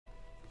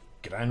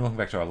G'day and welcome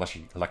back to our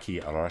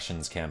Lucky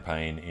Russians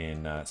campaign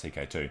in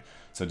CK2.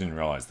 So I didn't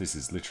realise this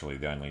is literally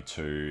the only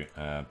two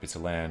bits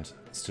of land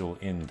still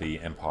in the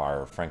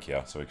Empire of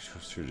Francia, so we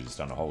should have just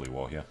done a holy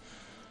war here.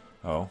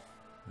 Oh,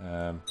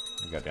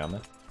 we go down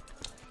there.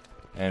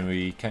 And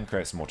we can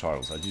create some more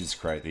titles. I did just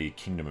create the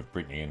Kingdom of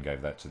Brittany and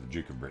gave that to the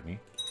Duke of Brittany,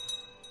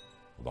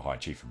 or the High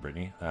Chief of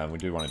Brittany. We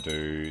do want to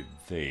do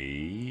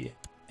the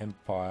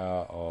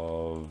Empire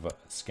of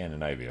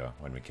Scandinavia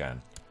when we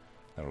can.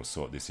 That'll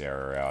sort this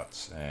area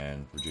out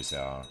and reduce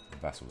our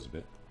vassals a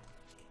bit.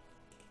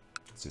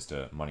 It's just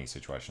a money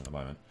situation at the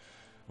moment,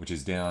 which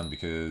is down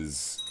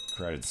because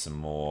created some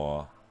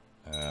more,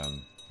 what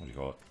do you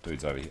call it,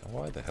 dudes over here.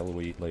 Why the hell are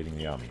we leading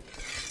the army?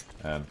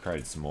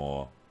 Created some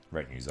more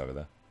retinues over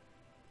there.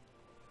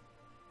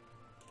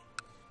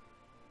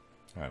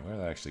 Alright, where are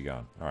they actually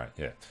going? Alright,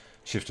 yeah.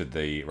 Shifted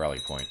the rally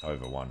point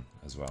over one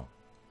as well.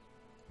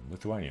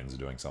 Lithuanians are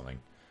doing something.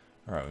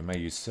 Alright, we may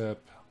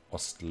usurp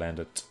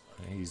Ostlandet.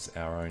 He's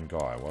our own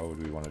guy. Why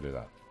would we want to do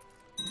that?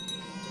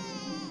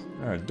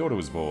 Alright, daughter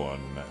was born.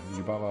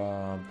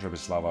 Ljubava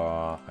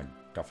Prebislava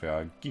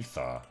Agafia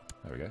Githa.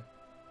 There we go.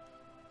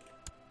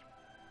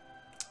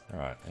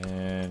 Alright,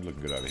 and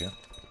looking good over here.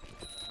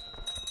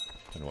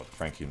 Don't know what the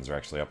Frankians are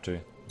actually up to.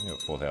 We've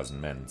got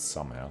 4,000 men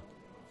somehow.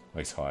 At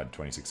least hired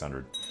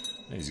 2,600.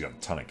 And he's got a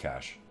ton of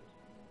cash.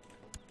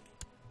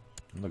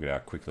 And look at how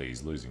quickly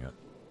he's losing it.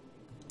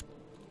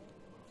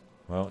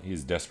 Well, he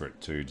is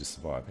desperate to just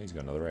survive. He's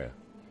got another heir.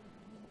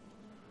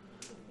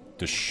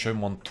 De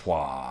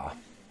Chemontois.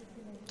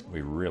 We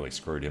really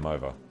screwed him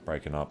over,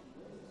 breaking up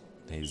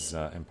his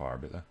empire a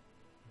bit there.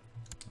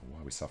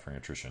 Why are we suffering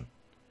attrition?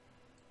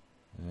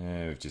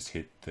 Yeah, we've just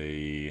hit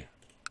the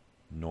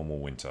normal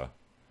winter.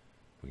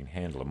 We can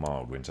handle a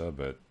mild winter,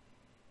 but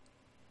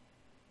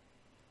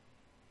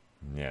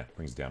yeah,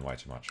 brings down way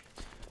too much.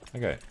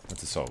 Okay,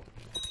 let's assault.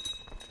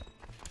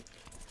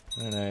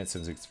 9,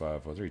 7, 6,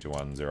 5, 4, 3, 2,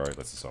 1, 0.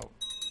 Let's assault.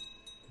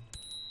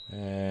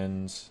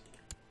 And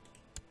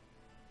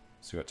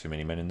still got too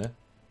many men in there.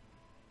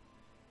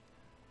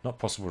 Not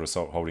possible to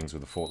assault holdings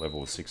with a fort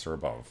level of 6 or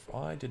above.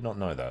 I did not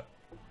know that.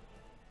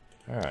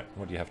 Alright,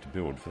 what do you have to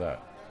build for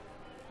that?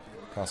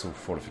 Castle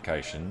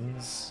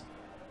fortifications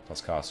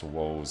plus castle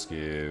walls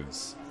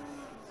gives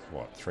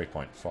what,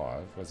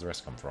 3.5? Where's the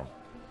rest come from?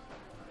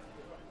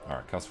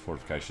 Alright, castle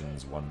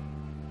fortifications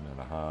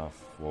 1.5,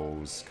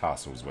 walls,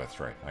 castles worth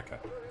 3, okay.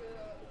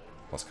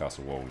 Plus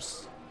castle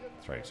walls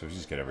 3, so we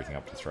just get everything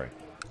up to 3.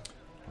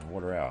 And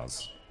what are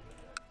ours?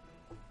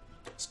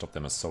 Stop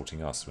them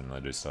assaulting us when they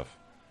do stuff.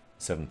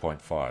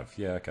 7.5,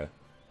 yeah, okay.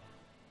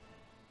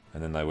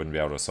 And then they wouldn't be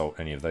able to assault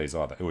any of these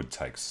either. It would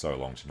take so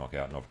long to knock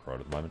out Novgorod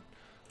at the moment.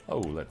 Oh,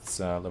 let's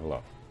level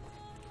up.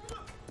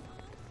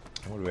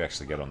 And what do we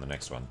actually get on the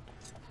next one?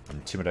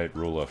 Intimidate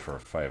ruler for a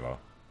favour.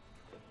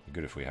 Be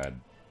good if we had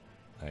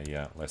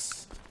a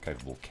less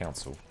capable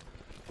council.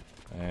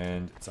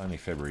 And it's only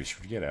February.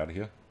 Should we get out of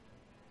here?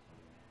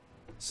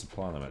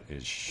 Supply limit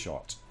is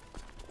shot.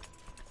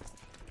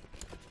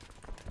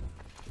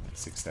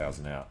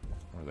 6,000 out.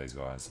 What are these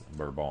guys?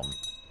 Bourbon.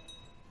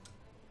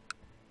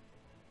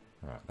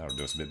 Alright, that'll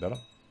do us a bit better.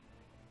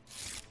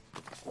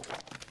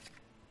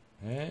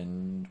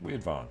 And we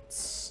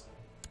advance.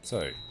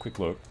 So, quick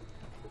look.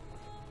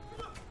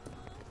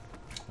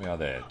 We are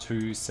there.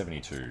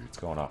 272. It's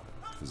gone up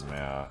because of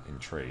our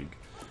intrigue.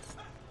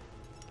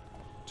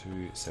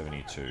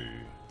 272.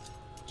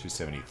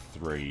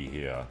 273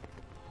 here.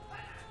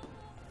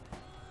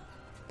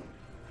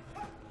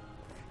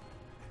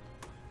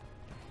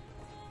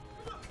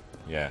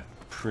 Yeah,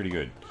 pretty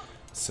good.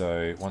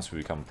 So, once we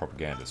become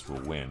propagandists,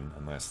 we'll win,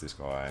 unless this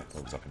guy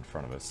levels up in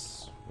front of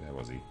us. Where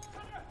was he?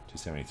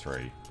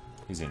 273.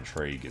 His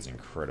intrigue is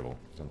incredible.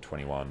 He's on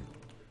 21.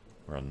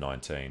 We're on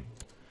 19.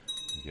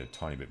 You get a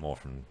tiny bit more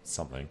from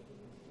something.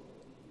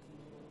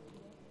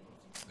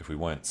 If we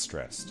weren't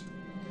stressed.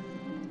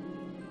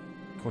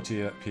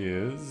 Courtier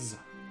peers.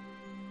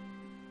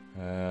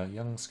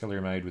 Young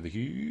scullier maid with a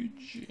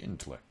huge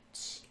intellect.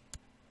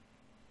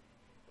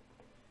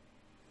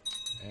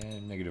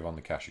 And negative on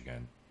the cash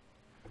again.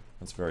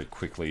 Let's very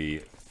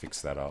quickly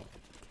fix that up.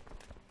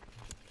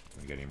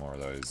 Don't get any more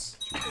of those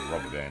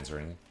rubber bands or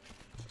anything.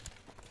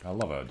 I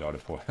love her, died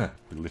of poor.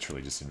 We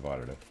literally just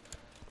invited her.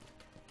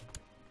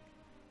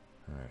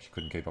 Alright, she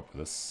couldn't keep up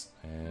with us.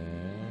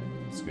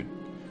 And it's good.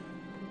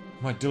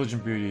 My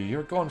diligent beauty,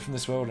 you're gone from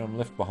this world and I'm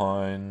left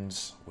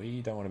behind.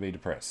 We don't want to be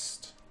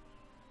depressed.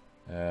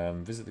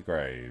 Visit the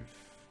grave.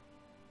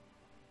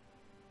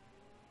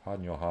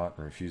 Harden your heart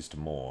and refuse to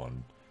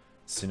mourn.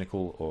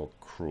 Cynical or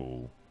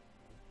cruel?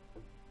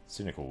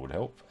 Cynical would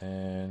help,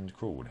 and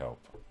cruel would help.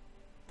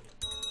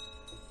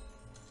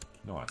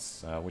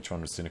 Nice. Which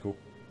one was cynical?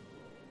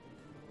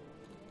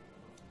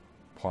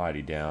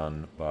 Piety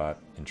down, but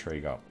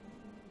intrigue up.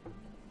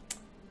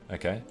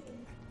 Okay.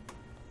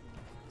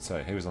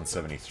 So he was on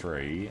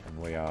 73, and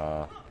we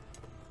are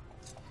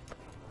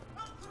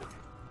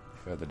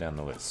further down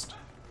the list.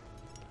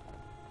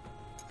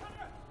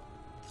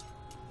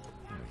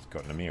 He's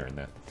got an Emir in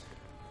there.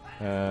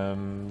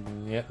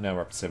 Yep, now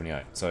we're up to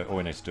 78. So all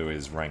we need to do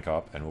is rank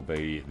up and we'll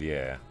be the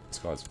heir. This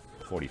guy's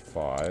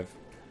 45. It'd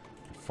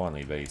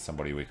finally be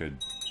somebody we could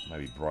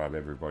maybe bribe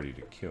everybody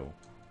to kill.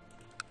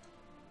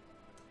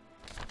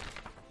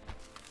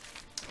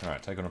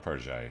 Alright, take on a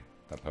protege.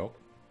 That'll help.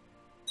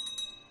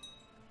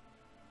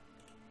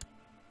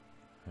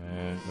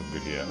 And look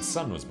good here. A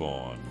son was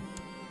born.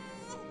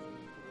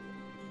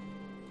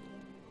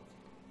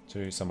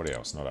 To somebody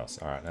else, not us.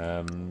 Alright,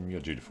 you're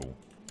dutiful.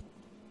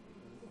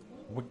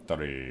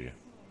 Victory.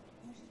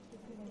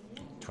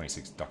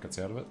 26 ducats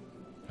out of it.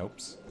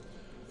 Helps.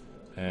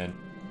 And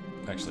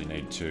actually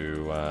need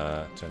to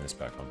turn this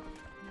back on.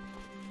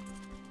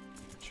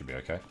 Should be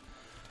okay.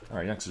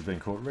 Alright, youngster's been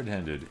caught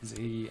red-handed. Is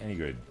he any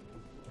good?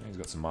 He's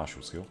got some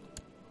martial skill.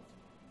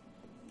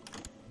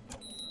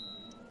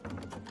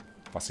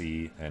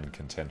 Fussy and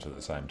content at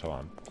the same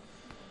time.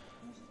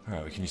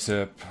 Alright, we can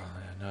usurp.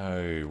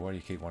 No, why do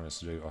you keep wanting us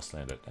to do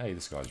Ostlander? Hey,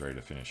 this guy's ready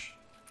to finish.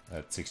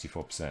 At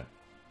 64%.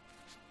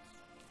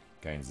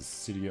 Gains the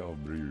City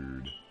of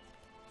Brood.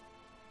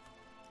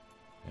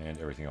 And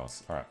everything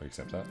else. Alright, we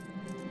accept that.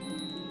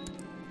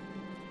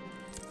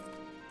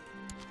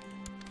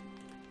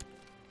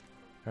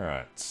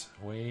 Alright,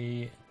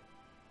 we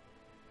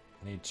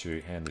need to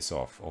hand this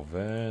off.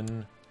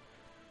 Auvergne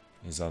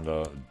is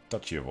under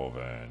Duchy of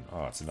Auvergne.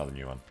 Oh, it's another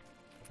new one.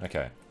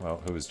 Okay,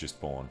 well, who was just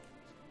born?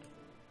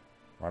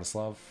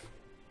 Radislav.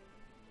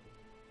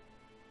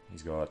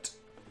 He's got...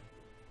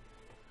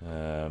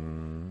 how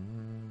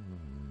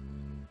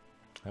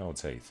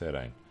old's he? 13.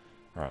 Alright,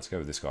 let's go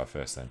with this guy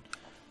first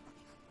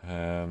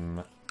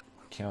then.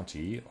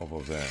 County of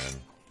Auvergne.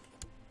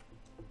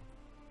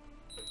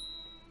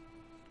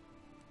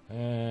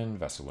 And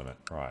vassal limit.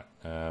 Right.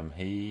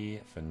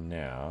 He, for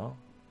now,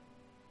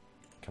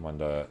 come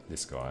under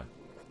this guy.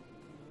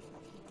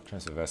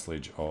 Transfer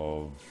vassalage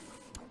of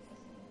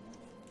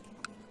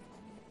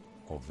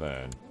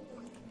Auvergne.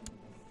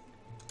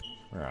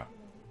 Right.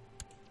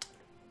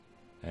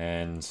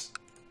 And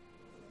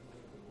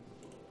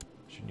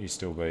shouldn't you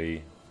still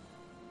be...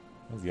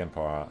 Where's the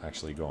Empire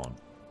actually gone?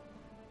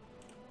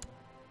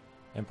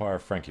 Empire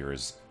of Francia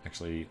has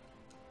actually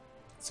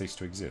ceased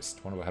to exist.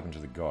 Wonder what happened to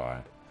the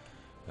guy.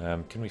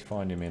 Can we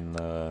find him in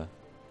the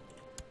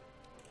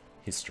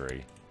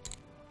history?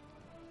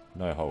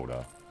 No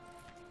holder.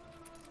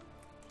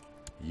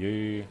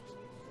 You...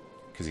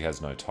 Because he has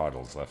no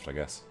titles left, I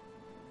guess.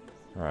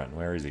 Alright,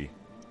 where is he?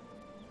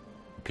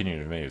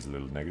 Opinion of me is a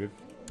little negative.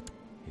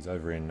 He's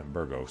over in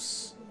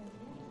Burgos.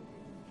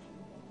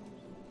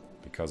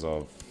 Because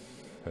of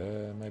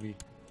her, maybe?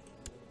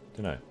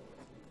 Dunno.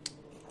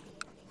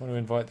 Want to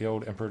invite the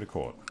old Emperor to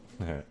court.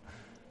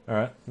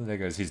 Alright, there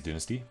goes his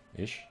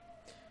dynasty-ish.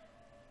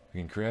 We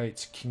can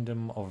create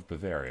Kingdom of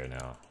Bavaria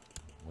now.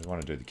 We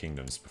want to do the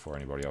kingdoms before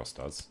anybody else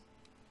does.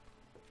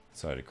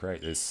 So to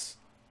create this,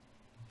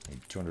 we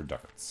need 200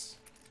 ducats.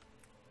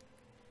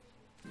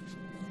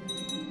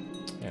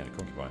 And a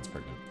concubine's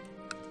pregnant.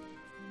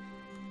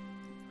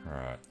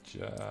 Alright,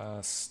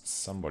 just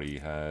somebody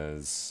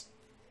has...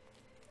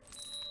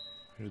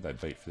 Who did they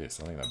beat for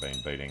this? I think they've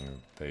been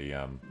beating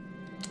the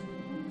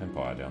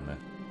Empire down there.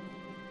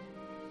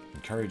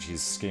 Encourage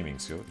his scheming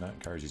skill. No,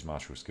 encourage his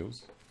martial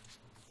skills.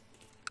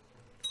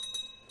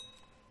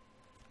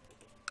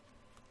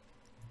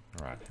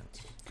 Alright,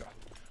 God,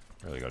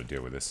 really got to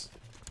deal with this.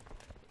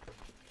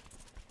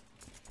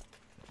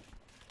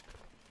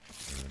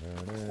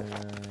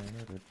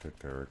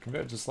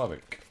 Convert to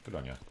Slavic. Good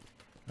on you.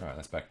 Alright,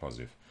 that's back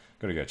positive.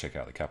 Got to go check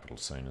out the capital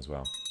soon as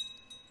well.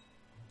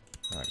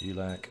 Alright, you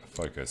lack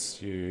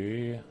focus.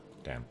 You...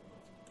 Damn.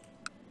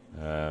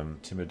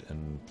 Timid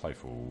and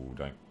playful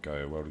don't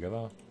go well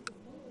together.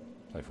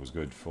 Playful's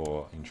good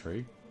for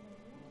intrigue.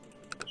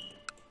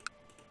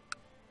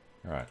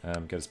 Alright,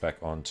 get us back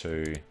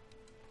onto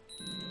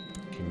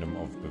Kingdom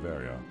of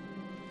Bavaria.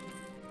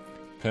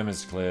 Perm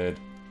has declared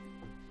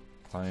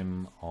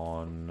claim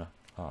on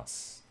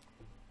us.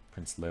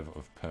 Prince Lev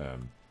of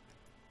Perm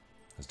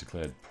has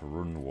declared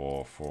Perun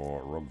War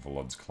for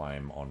Rogvolod's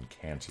claim on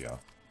Cantia.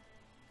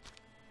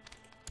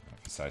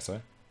 If you say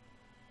so.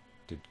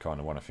 Did kind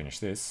of want to finish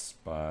this,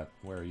 but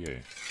where are you?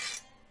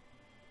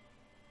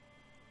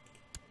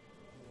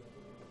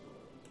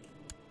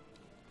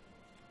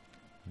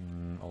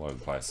 All over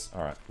the place.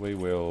 Alright, we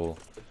will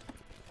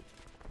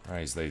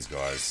raise these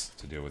guys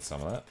to deal with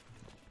some of that.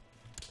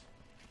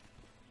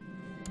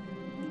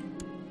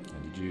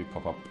 And did you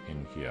pop up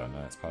in here?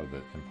 No, it's part of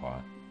the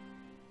Empire.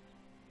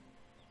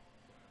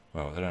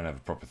 Well, they don't have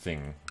a proper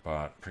thing,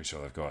 but pretty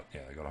sure they've got,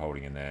 yeah, they've got a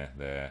holding in there,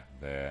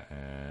 there,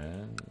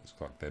 and it's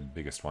like their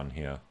biggest one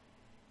here.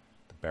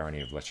 The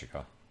Barony of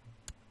Lechica.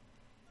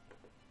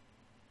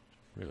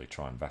 Really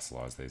try and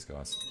vassalize these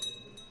guys.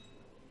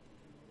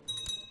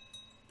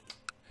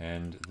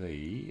 And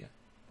the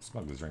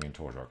Smuggler's Ring in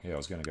Torjok. Yeah, I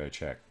was going to go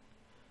check.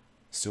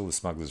 Still the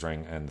Smuggler's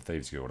Ring and the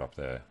Thieves Guild up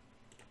there.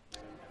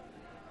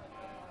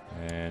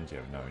 And yeah,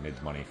 no, we need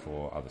the money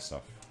for other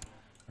stuff.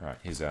 Alright,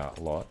 here's our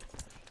lot.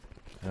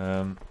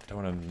 Don't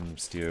want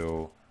to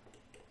steal...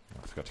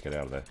 Oh, I forgot to get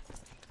out of there.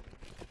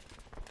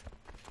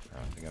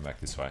 Alright, we go back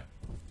this way.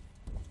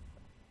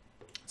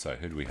 So,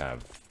 who do we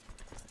have?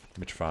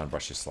 Mitrofan,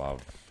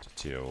 Bratislav,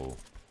 Tatil,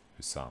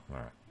 Husam.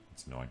 Alright,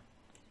 that's annoying.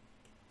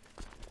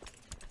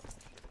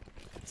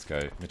 Let's go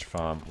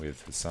Mitrofan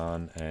with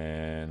Hassan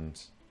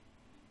and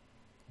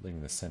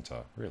leading the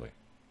centre, really.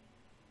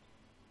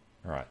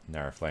 Alright,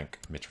 narrow flank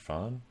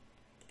Mitrofan.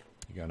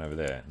 You're going over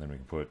there, and then we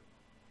can put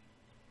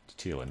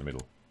Tatil in the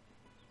middle.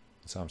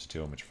 Hassan,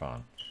 Tatil,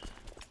 Mitrofan.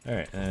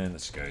 Alright, and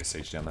let's go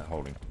siege down that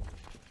holding.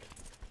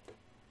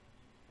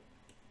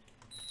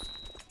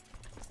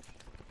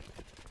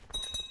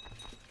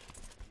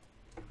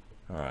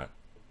 Alright.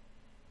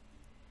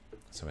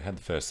 So we had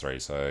the first three,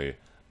 so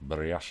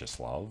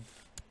Bryachislav.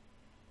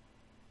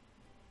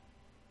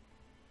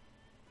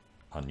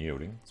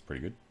 Unyielding, it's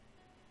pretty good.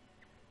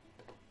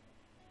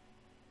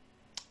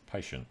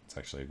 Patient, it's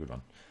actually a good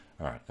one.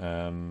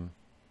 Alright,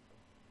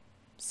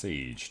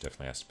 Siege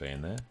definitely has to be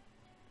in there.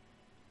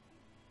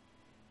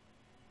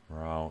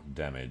 Morale,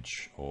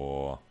 damage,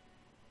 or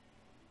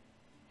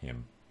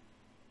him.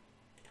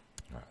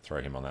 Alright,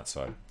 throw him on that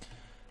side.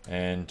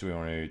 And do we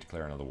want to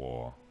declare another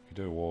war? We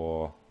could do a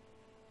war.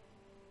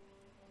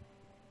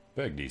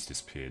 Burgundy's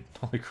disappeared.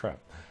 Holy crap.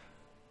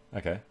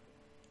 Okay.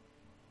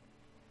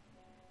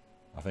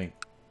 I think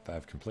they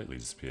have completely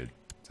disappeared.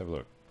 Let's have a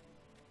look.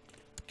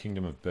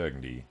 Kingdom of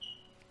Burgundy.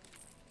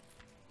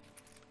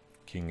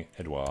 King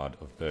Edward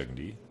of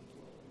Burgundy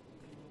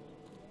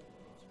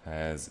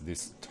has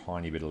this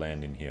tiny bit of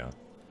land in here.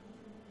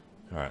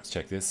 Alright, let's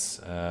check this.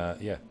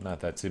 Yeah, no,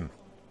 that's him.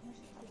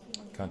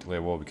 Can't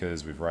declare war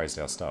because we've raised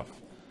our stuff.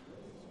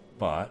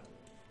 But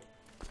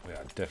we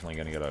are definitely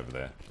going to get over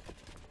there.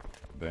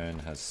 Bern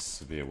has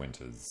severe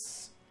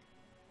winters.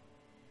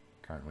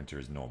 Current winter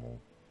is normal.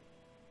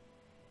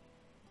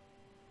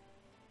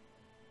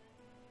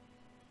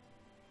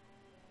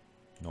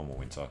 Normal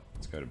winter.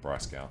 Let's go to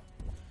Breisgau.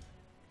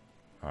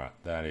 Alright,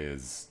 that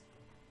is...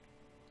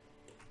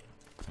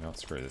 You know what,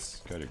 screw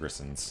this. Go to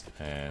Grissons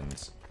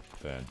and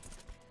Bern.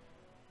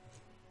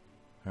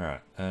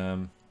 Alright,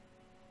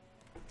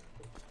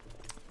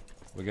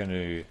 we're going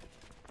to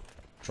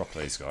drop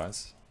these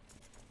guys.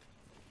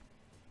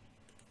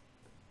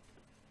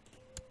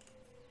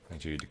 Going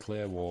to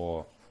declare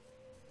war.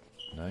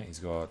 No, he's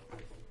got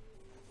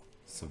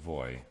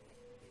Savoy.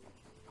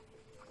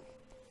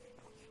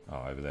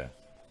 Oh, over there.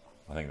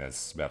 I think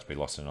that's about to be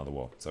lost in another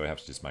war. So we have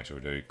to just make sure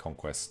we do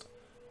conquest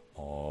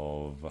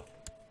of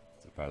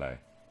Valais.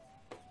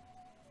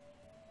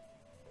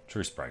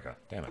 Truce breaker.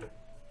 Damn it.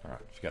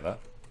 Alright, forget that.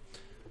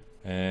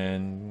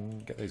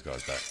 And get these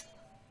guys back.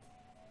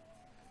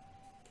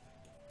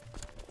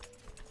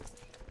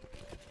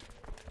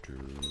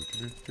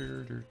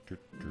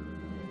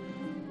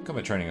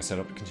 Combat training is set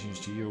up, continues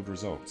to yield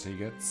results. He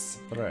gets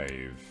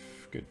brave.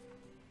 Good.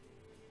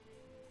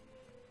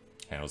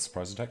 Handles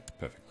surprise attack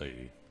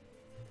perfectly.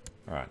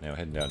 Alright, now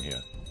heading down here.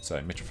 So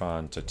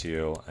Mitrofan,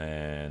 Tatil,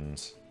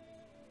 and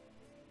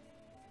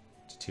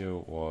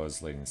Tatil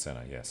was leading the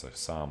center. Yeah, so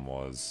Sam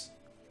was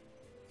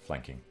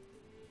flanking.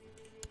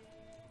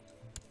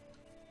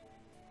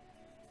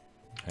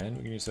 And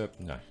we can usurp.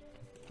 No,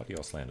 bloody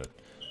else landed.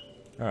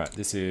 Alright,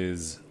 this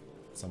is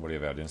somebody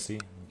of our dynasty.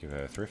 Give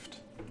her thrift.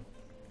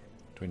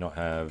 Do we not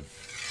have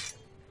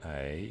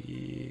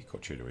a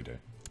courtier? Do we do?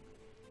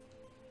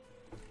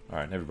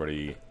 Alright, and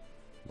everybody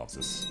loves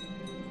us.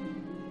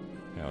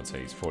 I would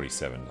say he's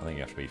 47. I think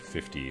you have to be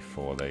 50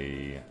 for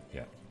the...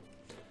 Yeah.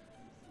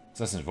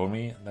 Assassin informed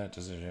me that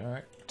decision.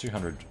 Alright,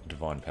 200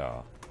 divine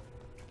power.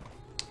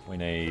 We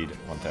need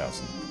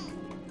 1,000.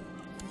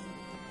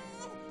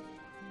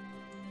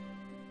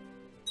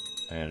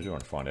 And I do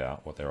want to find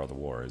out what their other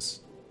war is.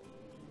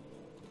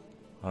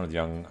 One of the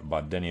young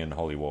Bardenian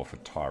Holy War for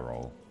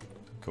Tyrol.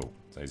 Cool.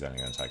 So he's only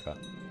going to take that.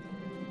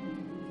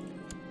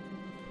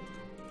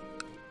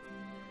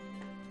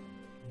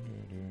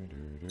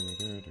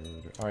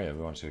 Oh yeah,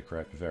 we want to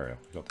create Bavaria.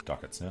 We've got the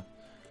ducats now.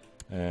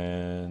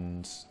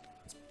 And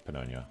it's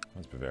Pannonia.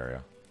 Where's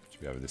Bavaria?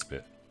 Should be over this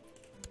bit.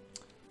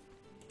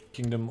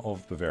 Kingdom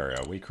of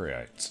Bavaria, we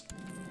create.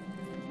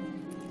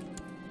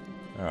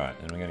 Alright,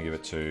 and we're going to give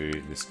it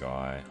to this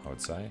guy, I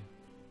would say.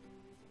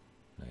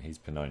 No, he's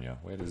Pannonia.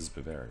 Where does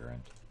Bavaria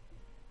end?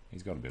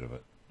 He's got a bit of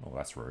it. Oh,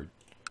 that's rude.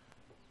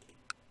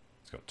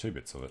 He's got 2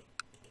 bits of it.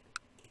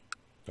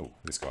 Oh,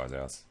 this guy's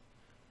ours.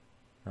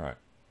 Alright.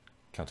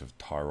 Count of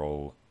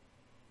Tyrol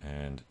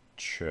and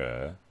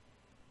Chur.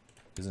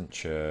 Isn't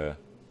Chur...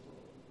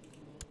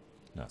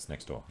 No, it's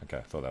next door. Okay,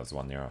 I thought that was the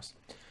one near us.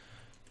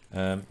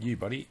 You,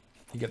 buddy,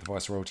 you get the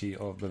Viceroyalty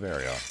of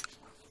Bavaria.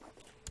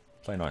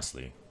 Play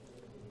nicely.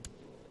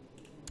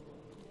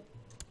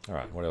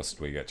 Alright, what else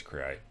do we get to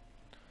create?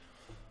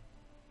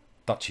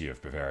 Duchy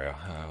of Bavaria.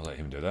 I'll let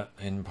him do that.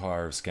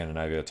 Empire of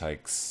Scandinavia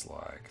takes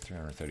like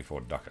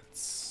 334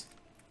 ducats.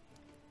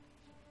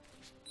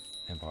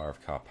 Empire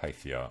of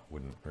Carpathia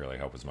wouldn't really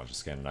help as much as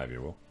Scandinavia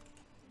will.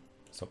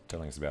 Stop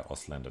telling us about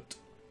Ostlandet.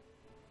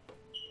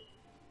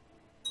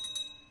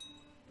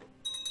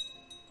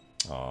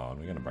 Oh,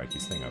 we're going to break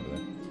his thing over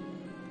there.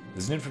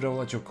 There's an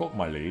infidel at your court,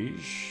 my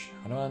liege.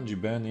 I demand you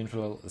burn the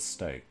infidel at the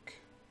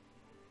stake.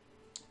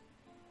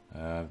 Do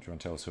you want to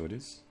tell us who it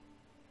is?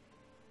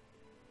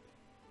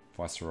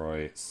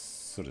 Viceroy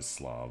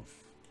Sudislav.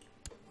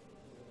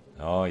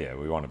 Oh yeah,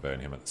 we want to burn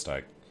him at the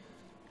stake.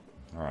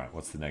 Alright,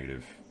 what's the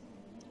negative?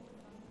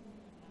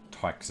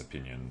 Tyke's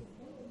opinion.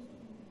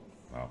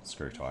 Well,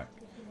 screw Tyke.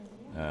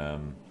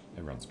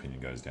 Everyone's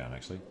opinion goes down,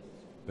 actually.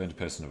 Burned a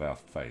person of our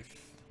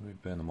faith. We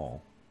burn them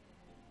all.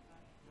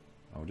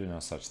 Oh, we'll do no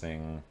such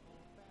thing.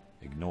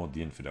 Ignored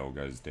the infidel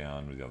goes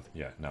down with the other...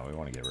 Yeah, no, we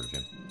want to get rid of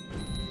him.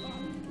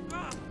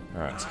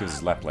 Alright, it's because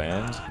it's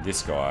Lapland.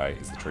 This guy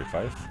is the true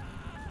faith.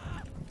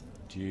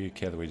 Do you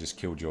care that we just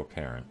killed your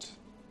parent?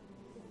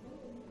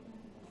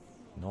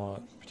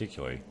 Not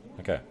particularly.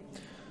 Okay.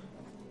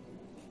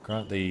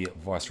 Grant the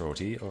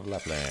Viceroyalty of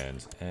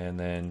Lapland. And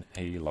then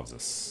he loves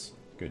us.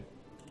 Good.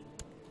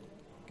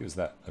 Give us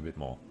that a bit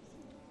more.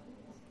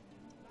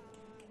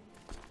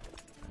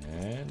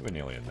 And we're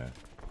nearly in there.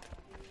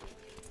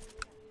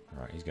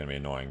 Alright, he's going to be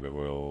annoying, but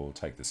we'll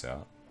take this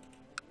out.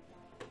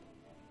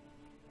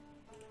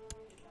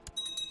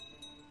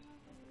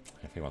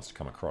 If he wants to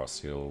come across,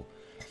 he'll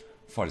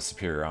fight a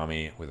superior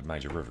army with a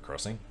major river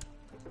crossing.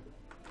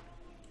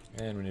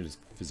 And we need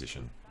a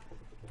physician.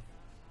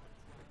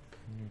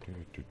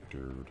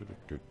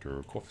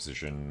 Court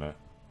physician.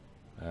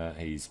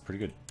 He's pretty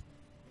good.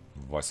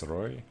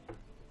 Viceroy.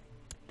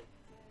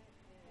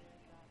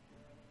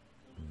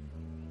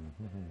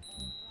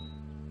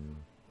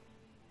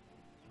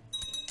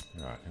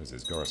 Alright, who's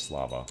this?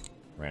 Gorislava.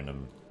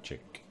 Random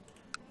chick.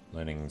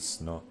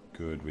 Learning's not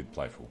good with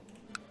playful.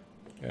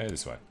 Go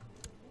this way.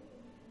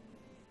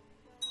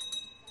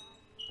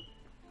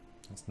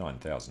 That's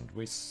 9,000.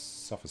 We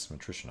suffer some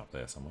attrition up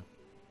there somewhere.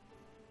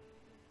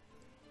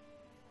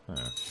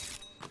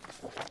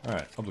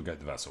 Alright, obligate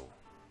the vassal.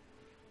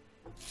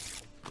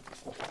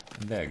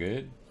 They're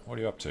good. What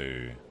are you up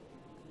to?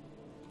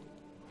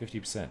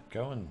 50%.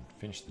 Go and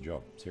finish the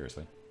job.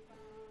 Seriously.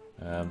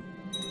 I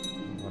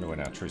wonder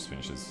when our truce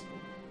finishes.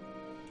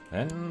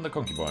 And the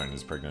concubine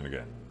is pregnant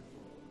again.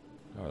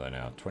 How are they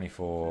now?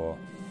 24,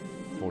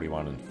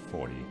 41 and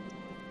 40.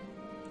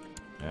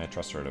 Yeah,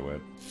 trust her at her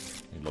word.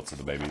 Need lots of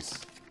the babies.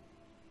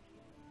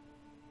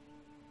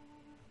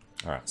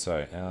 Alright,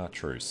 so our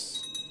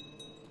truce.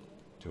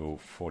 Till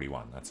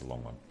 41. That's a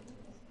long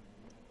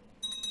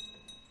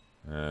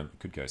one.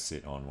 Could go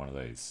sit on one of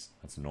these.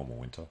 That's a normal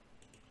winter.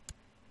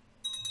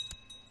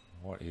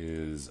 What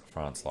is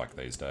France like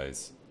these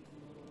days?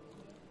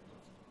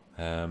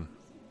 Hired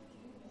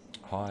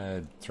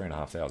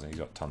 3,500. He's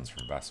got tons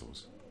from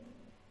vassals.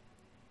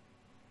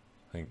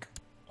 I think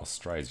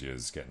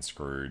Austrasia's getting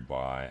screwed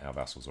by our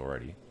vassals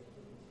already.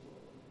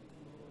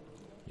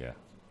 Yeah.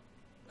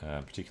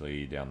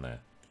 Particularly down there.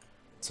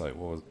 So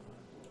what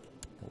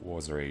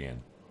wars are he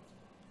in?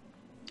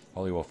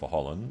 Holy War for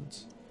Holland.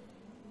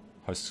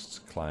 Host's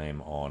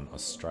claim on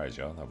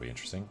Austrasia. That'll be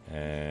interesting.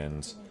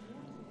 And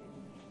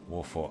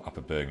war for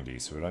Upper Burgundy.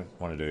 So we don't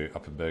want to do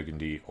Upper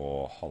Burgundy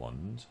or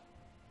Holland.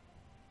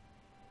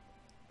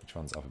 Which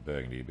one's Upper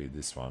Burgundy? It'll be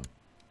this one.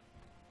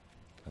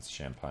 That's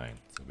Champagne.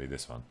 So it'll be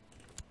this one.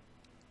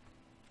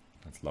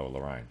 That's Lower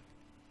Lorraine.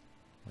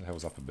 What the hell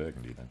was Upper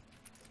Burgundy then?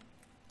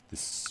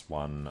 This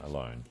one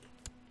alone.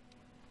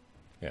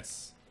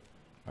 Yes.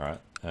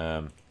 Alright.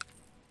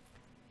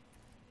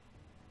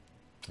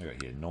 We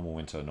got here normal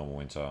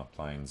winter,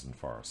 plains and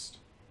forest.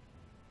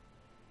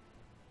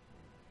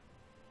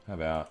 How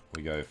about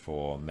we go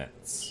for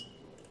Metz?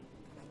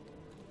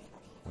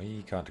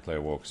 We can't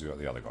declare war because we've got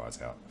the other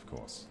guys out, of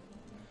course.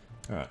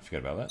 Alright, forget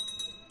about that.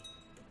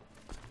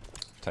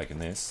 We've taken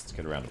this. Let's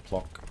get around to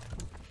Plock.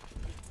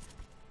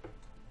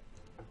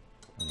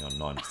 Only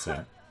on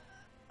 9%.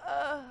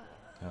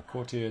 Our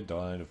courtier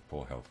died of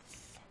poor health.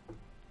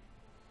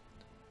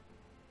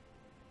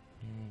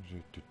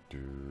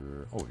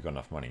 Oh, we've got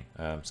enough money.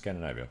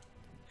 Scandinavia.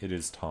 It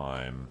is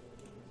time.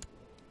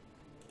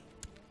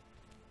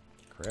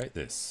 Create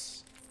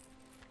this.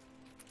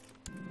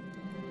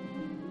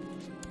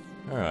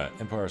 Alright,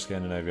 Empire of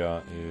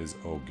Scandinavia is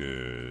all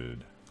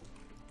good.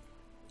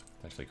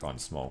 It's actually kind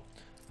of small.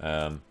 We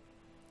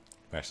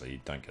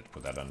actually don't get to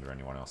put that under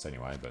anyone else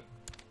anyway, but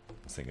I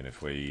was thinking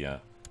if we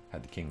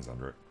had the kings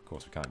under it. Of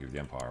course, we can't give the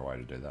Empire away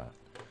to do that.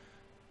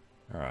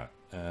 Alright,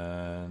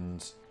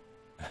 and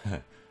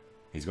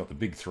he's got the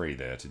big three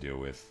there to deal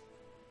with.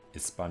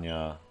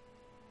 Hispania,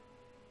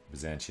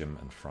 Byzantium,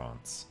 and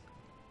France.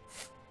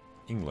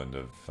 England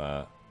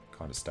have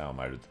kind of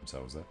stalemated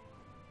themselves there.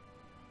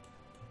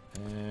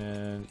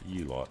 And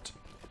you lot.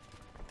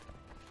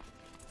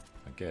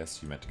 I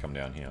guess you meant to come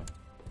down here.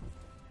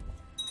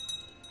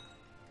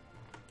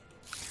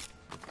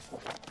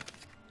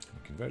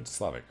 Converted to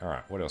Slavic.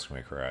 Alright, what else can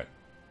we create?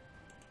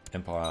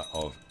 Empire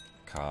of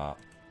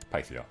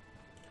Carpathia.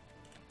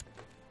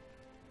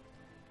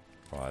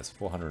 Prize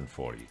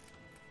 440.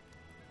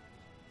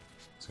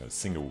 It's got a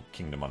single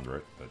kingdom under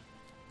it, but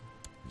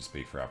it'll just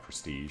be for our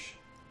prestige.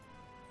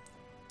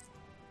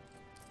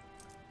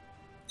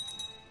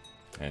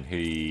 And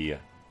he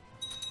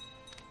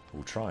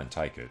will try and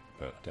take it,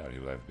 but I doubt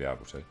he'll ever be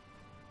able to.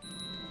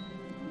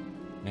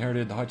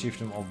 Inherited the High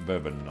Chiefdom of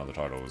Bourbon, other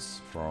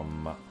titles,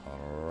 from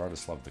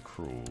Radoslav the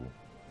Cruel.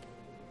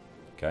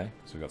 Okay,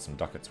 so we got some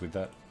ducats with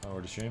that, I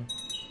would assume.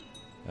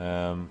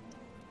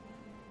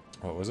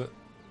 What was it?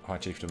 High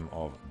Chiefdom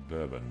of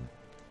Bourbon.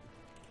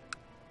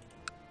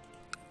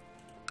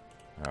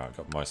 Alright,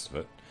 got most of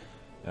it.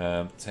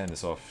 Let's hand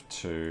this off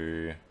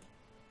to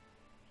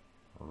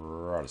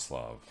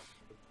Radoslav.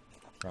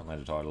 Grant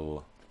later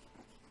title.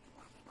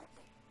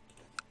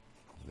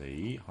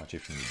 The High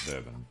Chiefdom of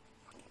Bourbon.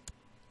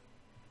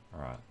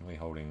 Alright, are we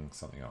holding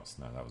something else?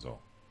 No, that was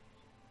all.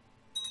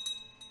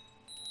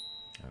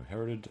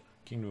 Inherited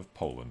Kingdom of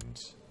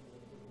Poland.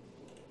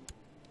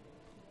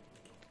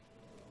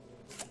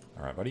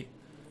 Alright, buddy.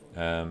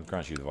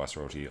 Grant you the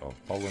Viceroyalty of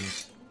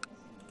Poland.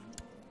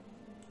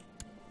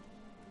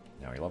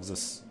 Now he loves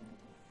us.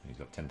 He's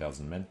got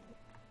 10,000 men.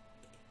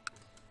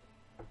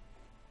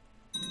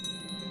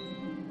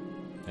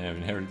 And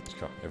inherited...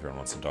 Everyone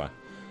wants to die.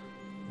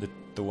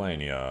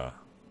 Lithuania.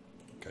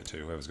 Go to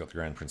whoever's got the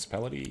Grand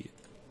Principality.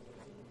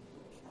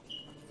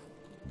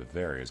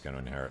 Bavaria is going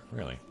to inherit.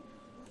 Really?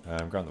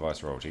 Grant the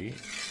Viceroyalty.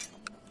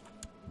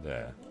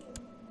 There.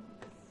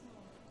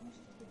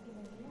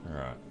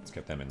 Alright, let's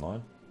get them in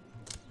line.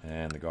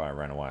 And the guy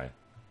ran away.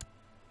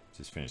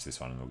 Just finish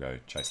this one and we'll go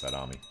chase that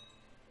army.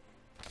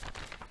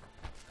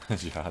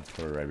 Shards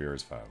for Arabia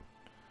has failed.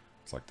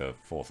 It's like the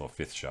 4th or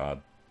 5th shard.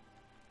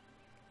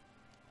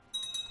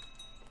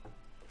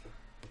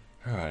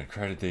 Alright,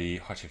 created the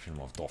High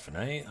Chiefdom of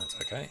Dauphiné. That's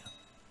okay.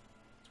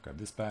 Let's grab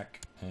this back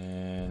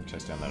and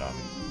chase down that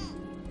army.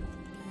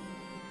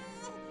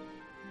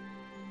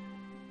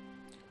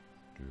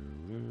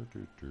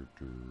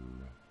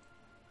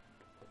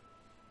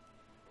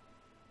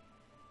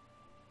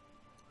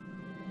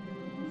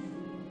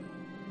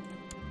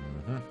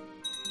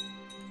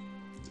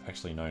 He's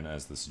actually known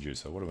as the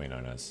Seducer. What are we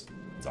known as?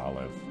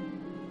 Zalev.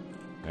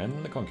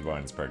 And the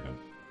concubine is pregnant.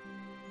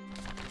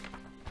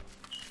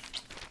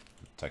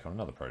 Take on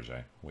another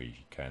protege.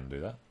 We can do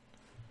that.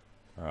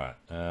 Alright.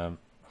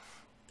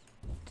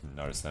 Didn't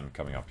notice them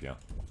coming up here.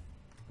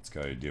 Let's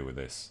go deal with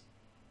this.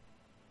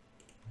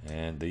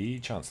 And the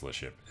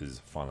Chancellorship is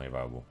finally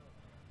available.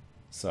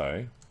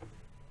 So,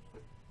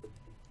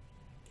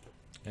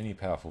 any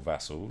powerful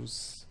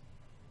vassals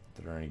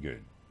that are any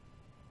good?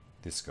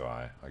 This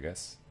guy, I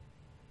guess.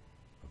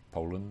 Of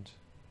Poland.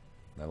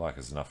 They like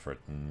us enough for it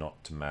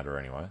not to matter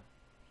anyway.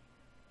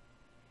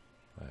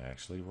 They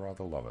actually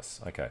rather love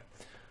us. Okay,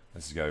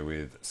 let's go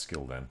with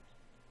skill then.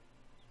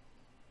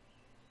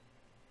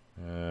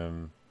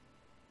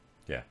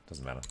 Yeah,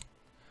 doesn't matter.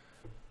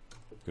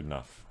 Good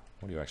enough.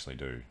 What do you actually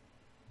do?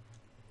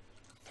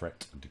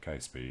 Threat, decay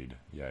speed,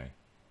 yay.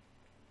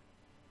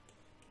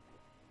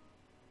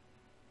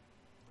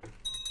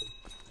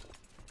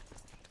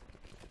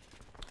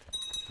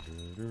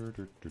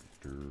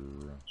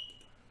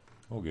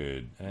 All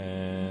good.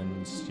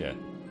 And yeah,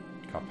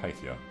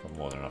 Carpathia, got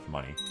more than enough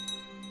money.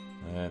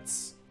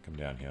 Let's come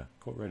down here.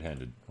 Caught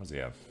red-handed. What does he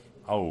have?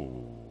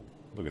 Oh,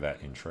 look at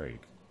that intrigue.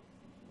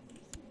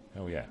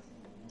 Oh yeah.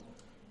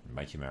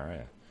 Make him our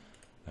heir.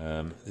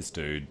 This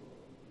dude,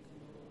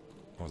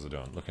 what was it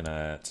doing? Looking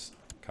at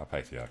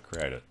Carpathia.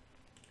 Create it.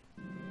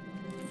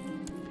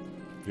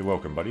 You're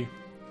welcome, buddy.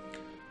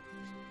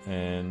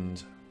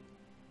 And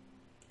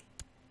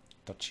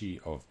Duchy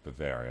of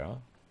Bavaria.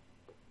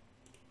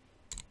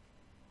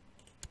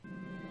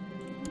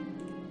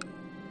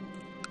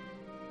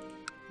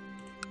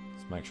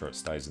 Let's make sure it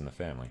stays in the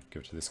family.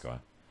 Give it to this guy.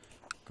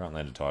 Grant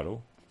landed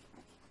title.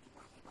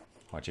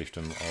 High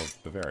Chiefdom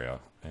of Bavaria.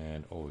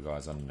 And all the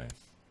guys underneath.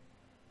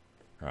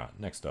 Right,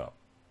 next up.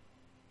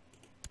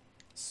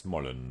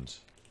 Smolensk.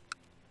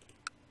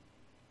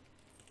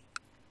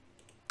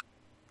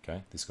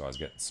 Okay, this guy's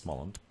getting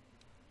Smolensk.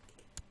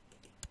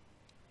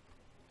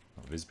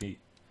 Not Visby.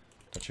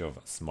 Duchy of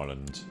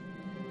Smolensk.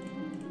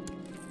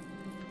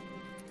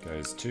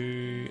 Goes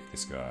to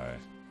this guy.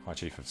 High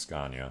Chief of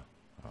Scania.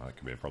 Oh, that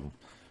could be a problem.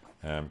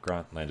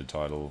 Grant landed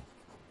title.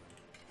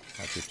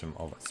 High Chiefdom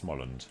of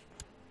Smolensk.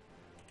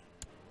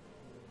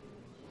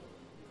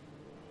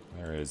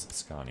 Where is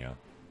Scania?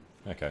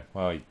 Okay,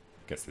 well, he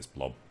gets this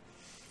blob.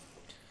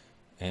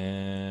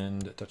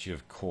 And Duchy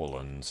of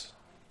Courland.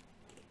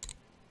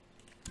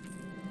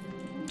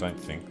 Don't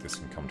think this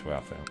can come to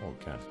our family. Oh, it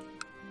can.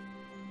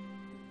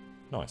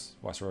 Nice.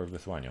 Viceroy of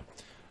Lithuania.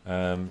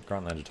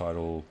 Grant landed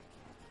title.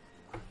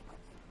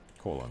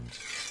 Courland.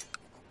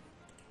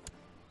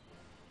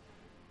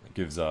 It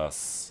gives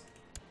us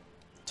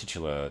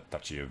titular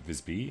Duchy of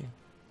Visby.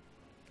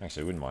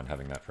 Actually, I wouldn't mind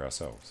having that for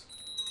ourselves.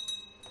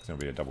 It's going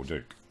to be a double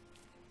duke.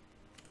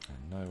 And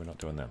no, we're not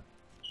doing them.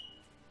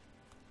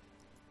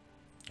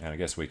 And I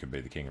guess we could be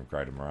the King of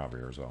Greater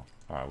Moravia as well.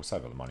 Alright, we'll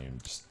save up the money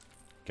and just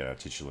get our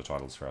titular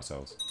titles for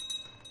ourselves.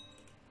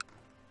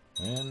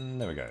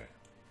 And there we go.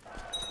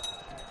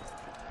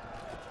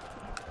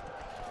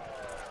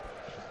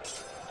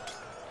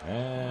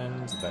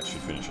 And that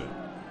should finish it.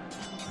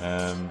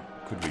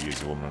 Could we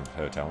use a woman of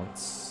her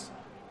talents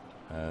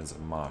as a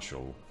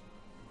marshal?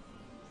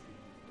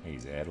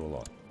 He's add a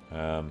lot.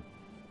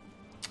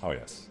 Oh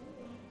yes.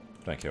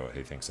 Don't care what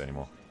he thinks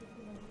anymore.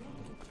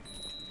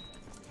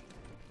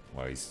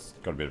 Well, he's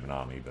got a bit of an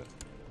army, but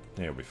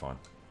yeah, he'll be fine.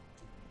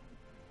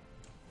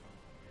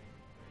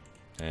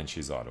 And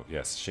she's idle.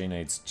 Yes, she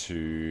needs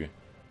to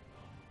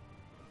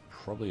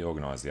probably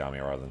organise the army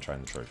rather than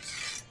train the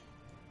troops.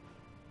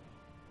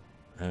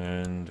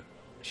 And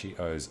she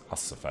owes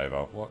us a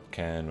favour. What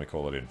can we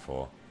call it in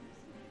for?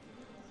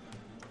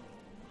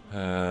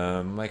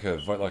 Make her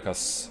vote like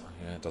us.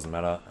 Yeah, it doesn't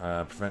matter.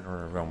 Prevent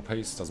realm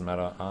peace. Doesn't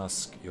matter.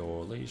 Ask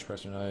your liege,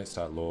 question no.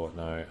 Start law,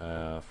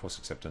 no. Force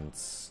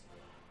acceptance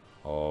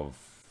of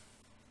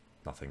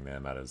nothing there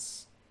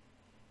matters.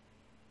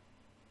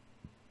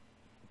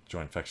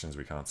 Join factions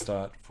we can't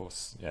start.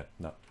 Force, yeah,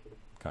 no.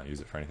 Can't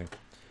use it for anything.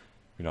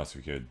 Be nice if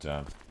we could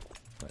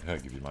let her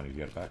give you money to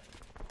get it back.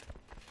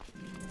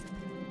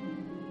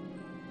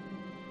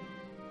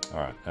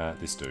 Alright,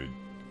 this dude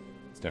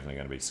is definitely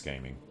going to be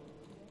scheming.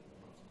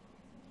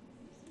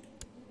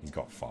 He's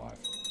got 5,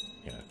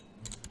 you know.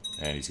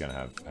 And he's going to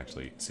have,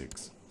 actually,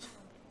 6.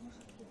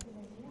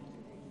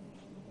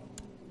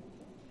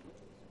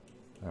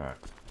 Alright,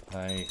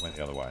 they went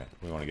the other way.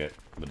 We want to get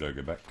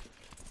Ladoga back.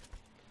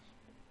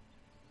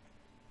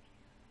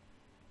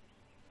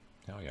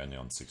 Oh, yeah, only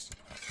on 60.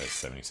 Okay,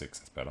 76,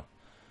 that's better.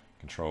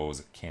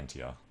 Controls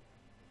Cantia.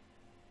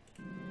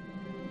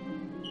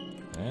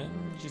 And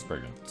she's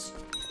pregnant.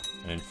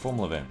 An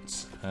informal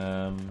event.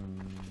 I'm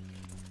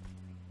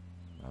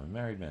a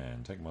married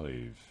man. Take my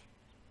leave.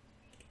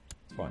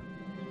 It's fine.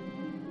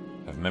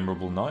 Have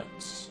memorable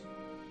nights?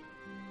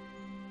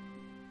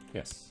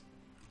 Yes.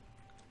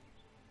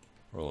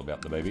 We're all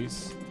about the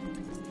babies.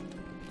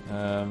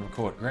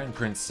 Court Grand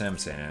Prince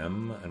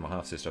Sam and my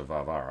half-sister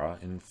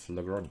Varvara in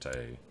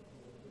Flagrante.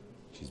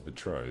 She's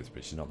betrothed,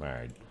 but she's not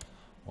married.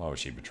 Why was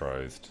she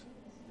betrothed?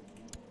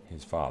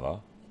 His father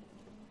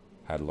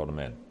had a lot of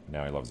men.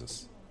 Now he loves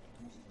us.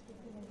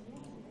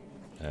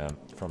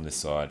 From this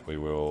side, we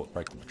will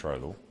break the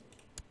betrothal.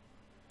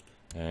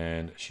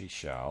 And she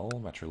shall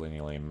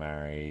matrilineally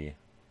marry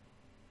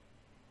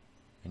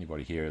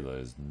anybody here that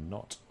is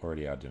not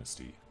already our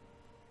dynasty.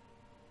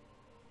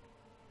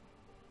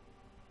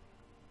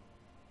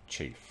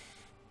 Chief.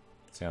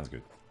 Sounds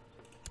good.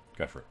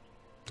 Go for it.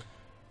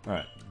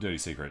 Alright, dirty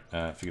secret.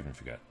 Forgive and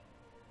forget.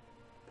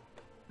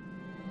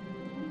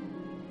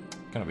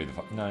 Can I be the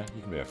father? No,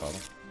 you can be our father.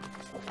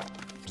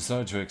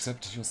 Decide to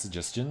accept your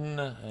suggestion,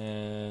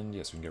 and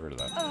yes, we can get rid of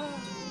that.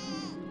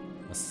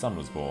 A son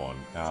was born.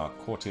 Our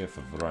courtier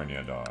for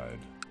Veronia died.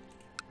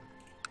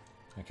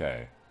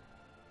 Okay.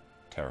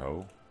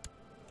 Terho.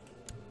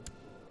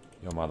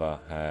 Your mother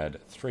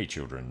had 3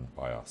 children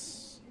by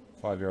us.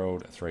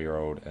 5-year-old,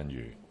 3-year-old, and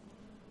you.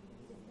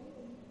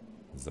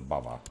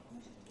 Zabava.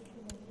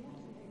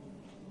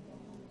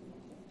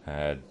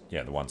 Had,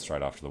 yeah, the one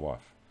straight after the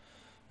wife.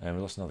 And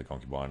we lost another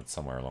concubine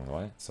somewhere along the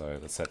way, so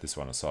let's set this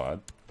one aside.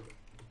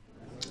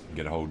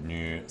 Get a whole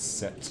new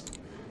set.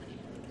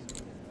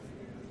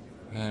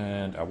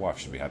 And our wife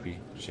should be happy.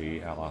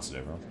 She outlasted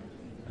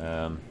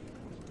everyone.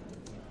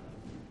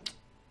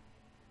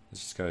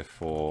 Let's just go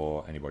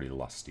for anybody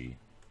lusty.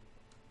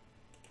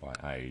 By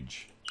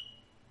age.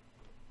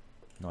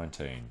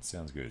 19.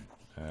 Sounds good.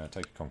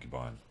 Take a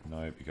concubine.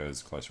 No,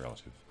 because close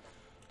relative.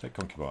 Take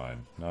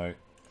concubine. No.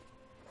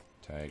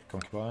 Take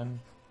concubine.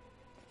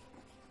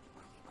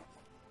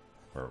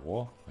 We're at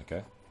war.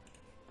 Okay.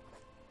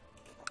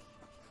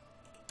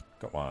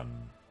 Got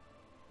one.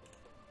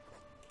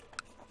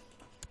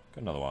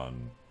 Got another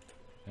one.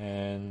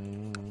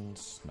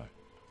 And no.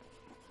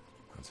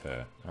 That's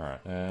her.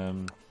 Alright,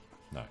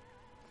 no.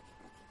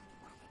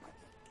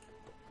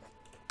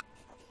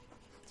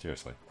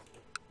 Seriously.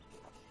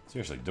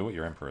 Seriously, do what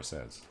your emperor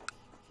says.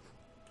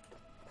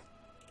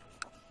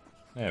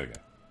 There we go.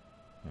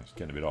 It's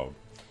getting a bit old.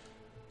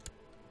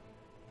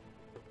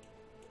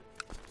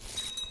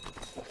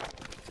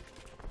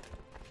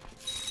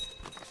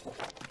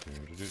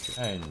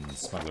 And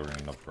smuggler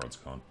ring Novgorod's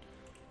gone.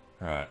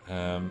 Alright,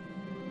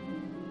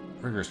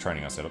 rigorous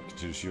training I set up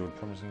to yield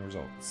promising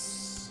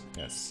results.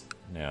 Yes.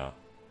 Now,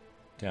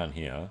 down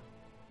here,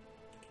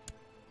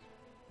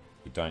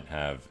 we don't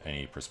have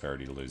any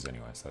prosperity to lose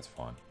anyway, so that's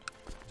fine.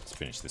 Let's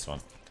finish this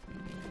one.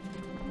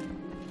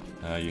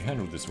 You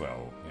handled this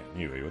well. Yeah,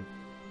 knew you would.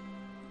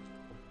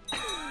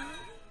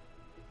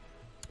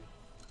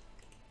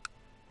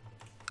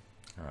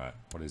 Alright,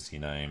 what is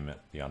your name?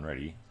 The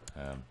Unready.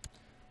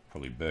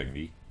 Probably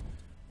Burgundy.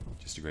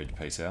 Just agreed to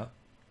peace out.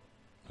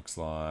 Looks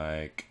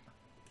like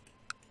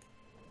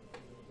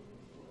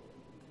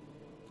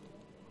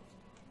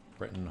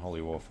Breton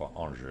Holy War for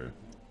Anjou.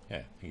 Yeah,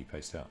 I think he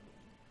peaced out.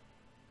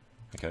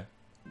 Okay.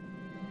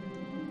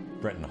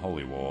 Breton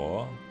Holy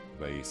War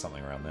will be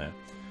something around there.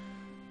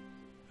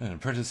 An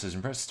apprentice has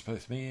impressed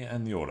both me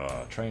and the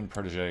Order. Trained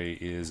protege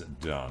is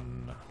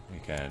done. We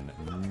can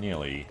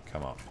nearly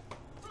come up.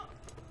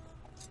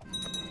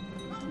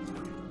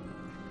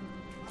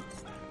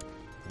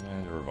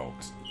 And a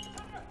revolt.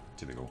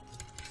 Typical.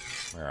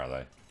 Where are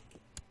they?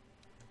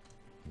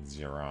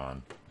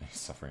 Ziran. He's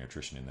suffering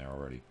attrition in there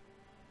already.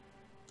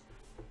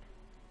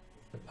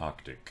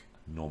 Arctic.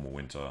 Normal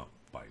winter.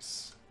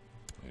 base.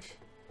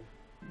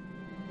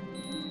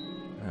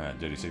 Alright,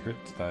 dirty secret.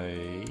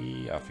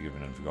 They are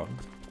forgiven and forgotten.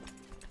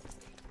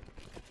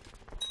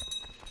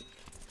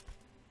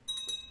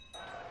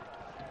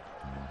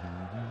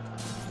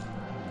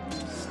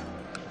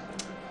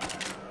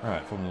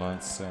 Alright, forming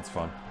alliance, that's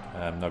fine.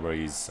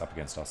 Nobody's up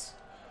against us.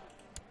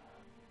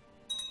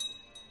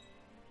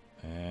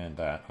 And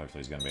that,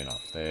 hopefully, is going to be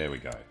enough. There we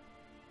go.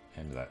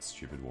 End of that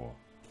stupid war.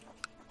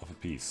 Offer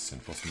peace,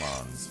 enforce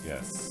demands,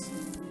 yes.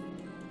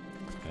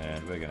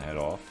 And we're going to head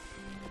off.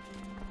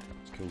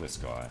 Let's kill this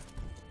guy.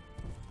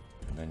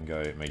 And then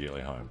go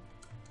immediately home.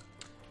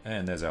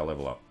 And there's our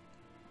level up.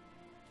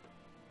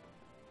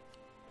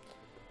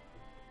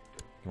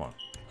 Come on.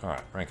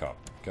 Alright, rank up.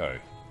 Go.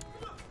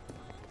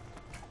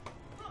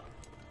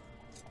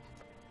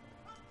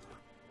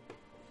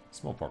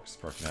 Smallpox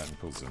broken out in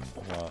Pilsen.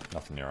 Well,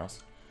 nothing near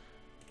us.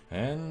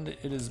 And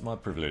it is my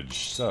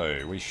privilege.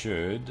 So, we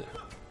should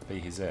be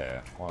his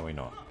heir. Why are we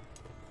not?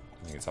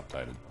 I think it's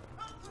updated.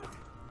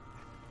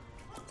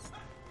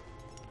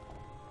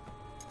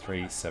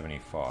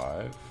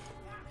 375.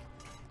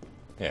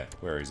 Yeah,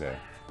 where is heir?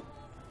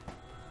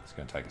 It's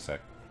going to take a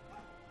sec.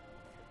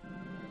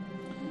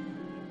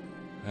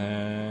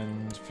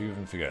 And forgive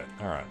and forget.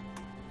 Alright.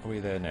 Are we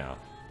there now?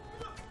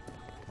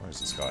 Where is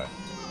this guy?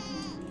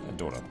 A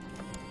daughter.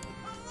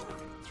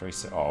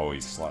 Oh,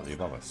 he's slightly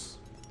above us.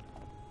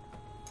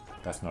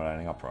 That's not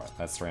adding up right.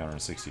 That's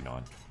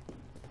 369.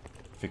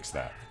 Fix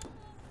that.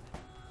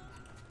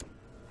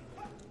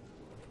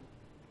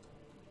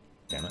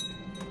 Damn it.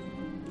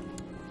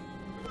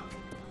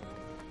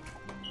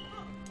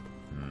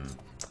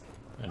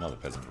 Another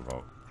peasant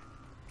revolt.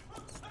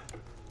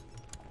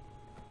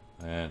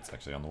 And it's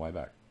actually on the way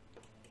back.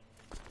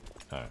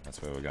 No,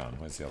 that's where we're going.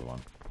 Where's the other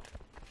one?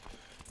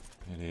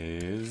 It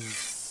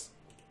is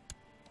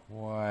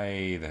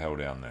way the hell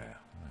down there.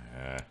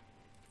 Yeah.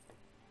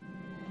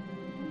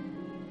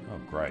 Oh,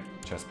 great.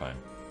 Chest pain.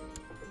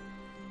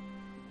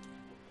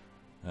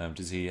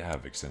 Does he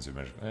have extensive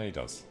measure? Yeah, he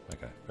does.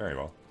 Okay, very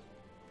well.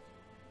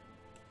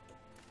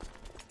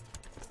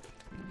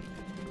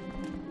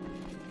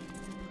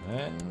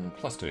 And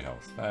 +2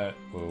 health. That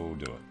will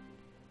do it.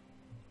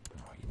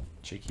 Oh, you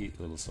cheeky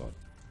little sod.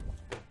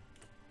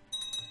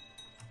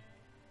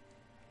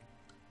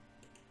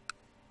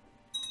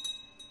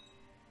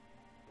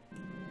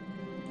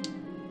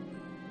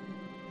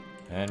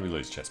 And we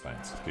lose chest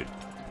pains. Good.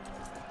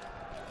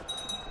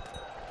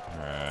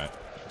 Alright.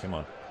 Come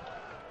on.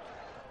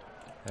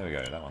 There we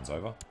go. That one's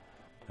over.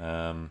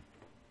 Kind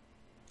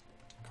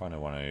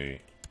of want to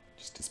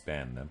just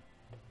disband them.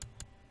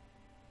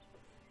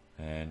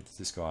 And is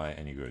this guy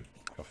any good?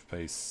 Offer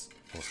peace.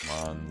 Force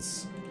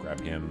commands.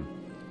 Grab him.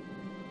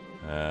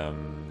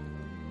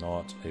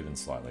 Not even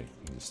slightly.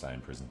 He can just stay in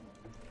prison.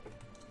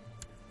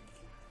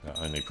 The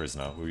only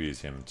prisoner. We'll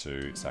use him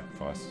to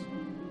sacrifice.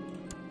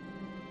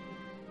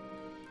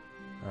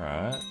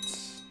 Alright.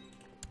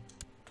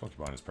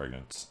 Concubine is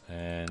pregnant.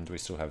 And we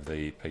still have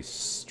the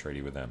peace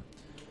treaty with them.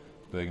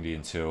 Burgundy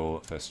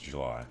until 1st of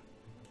July.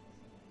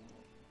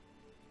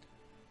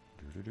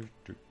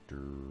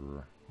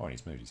 Oh, and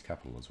he's moved his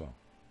capital as well.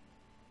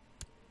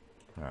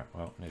 Alright,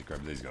 well, need to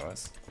grab these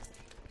guys.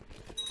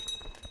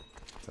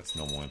 That's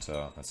normal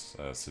winter. That's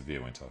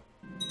severe winter.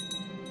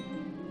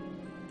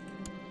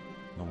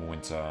 Normal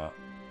winter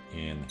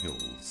in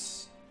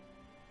hills.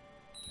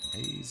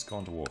 And he's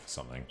gone to war for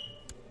something.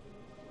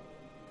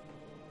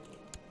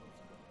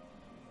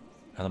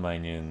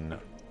 Alemannian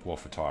war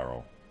for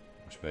Tyrol,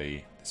 which would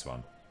be this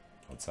one,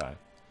 I'd say.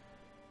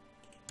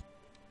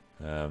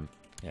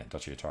 Yeah,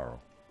 Duchy of Tyrol.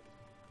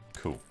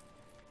 Cool.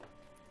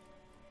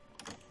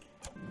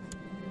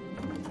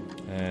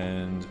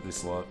 And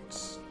this lot,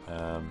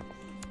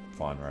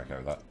 fine, we're okay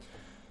with that.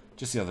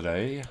 Just the other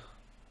day,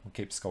 we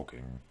keep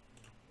skulking.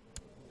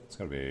 It's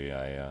got to be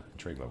a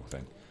intrigue level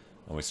thing.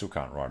 And we still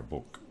can't write a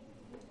book.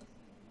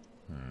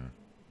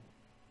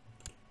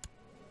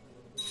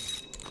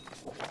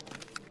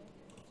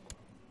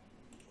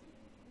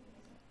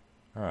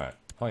 Alright.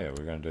 Oh yeah,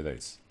 we're going to do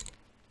these.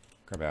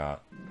 Grab our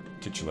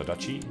titular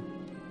duchy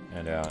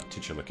and our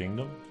titular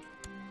kingdom.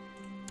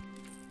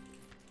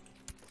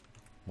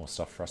 More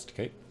stuff for us to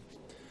keep.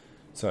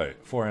 So,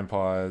 4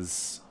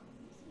 empires,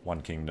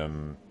 1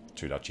 kingdom,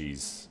 2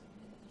 duchies,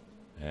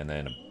 and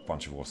then a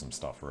bunch of awesome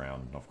stuff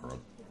around Novgorod.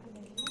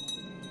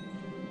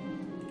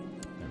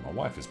 And my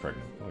wife is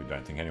pregnant. Oh, we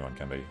don't think anyone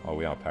can be. Oh,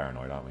 we are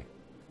paranoid, aren't we?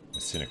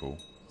 We're cynical,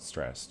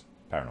 stressed,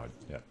 paranoid,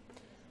 yeah.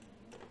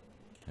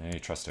 Hey,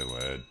 trust her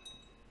word.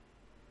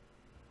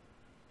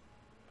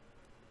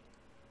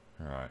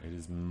 Alright, it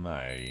is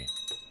May.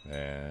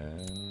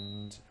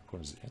 And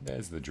what is it?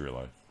 There's the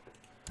Drillo.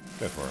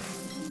 Go for it.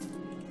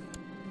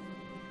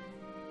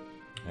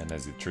 And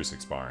there's the truce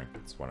expiring.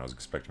 That's one I was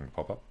expecting to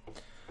pop up.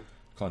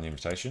 Decline the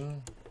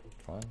invitation.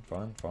 Fine,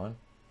 fine, fine.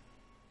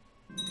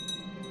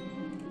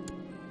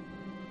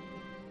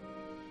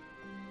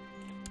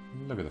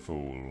 Look at the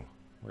fool.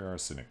 We are a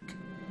cynic.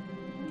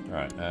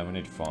 Alright, we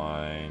need to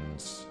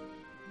find...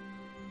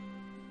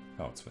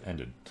 Oh, it's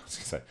ended. I was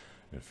going to say,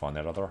 we need to find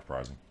that other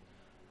uprising.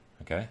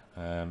 Okay,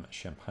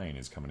 Champagne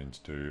is coming in to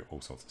do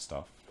all sorts of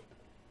stuff.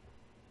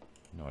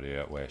 No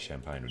idea where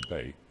Champagne would be.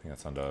 I think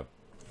that's under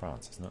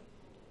France, isn't it?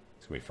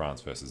 It's going to be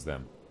France versus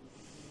them.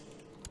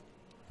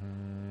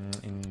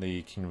 In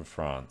the Kingdom of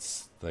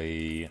France,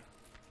 the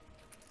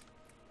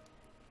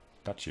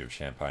Duchy of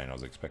Champagne I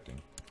was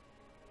expecting.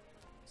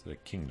 So the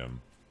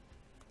Kingdom,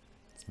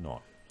 it's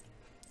not.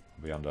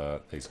 It'll be under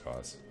these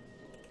guys.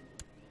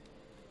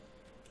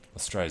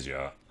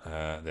 Austrasia,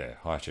 there,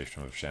 High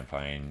Chieftain of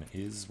Champagne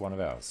is one of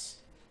ours.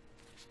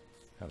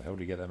 How the hell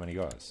do you get that many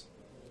guys?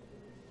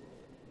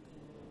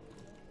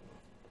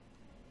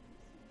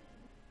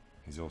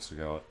 He's also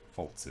got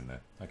faults in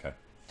there. Okay.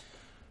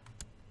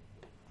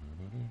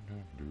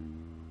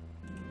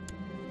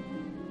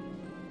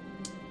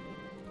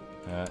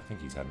 I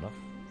think he's had enough.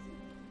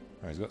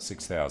 Alright, he's got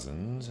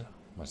 6,000.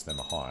 Most of them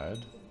are hired.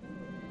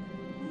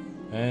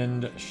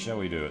 And shall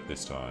we do it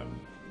this time?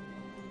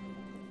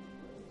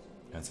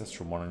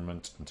 Ancestral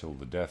monument until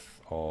the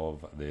death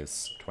of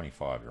this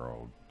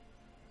 25-year-old.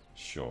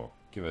 Sure.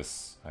 Give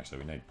us... Actually,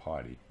 we need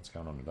piety. What's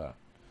going on with that?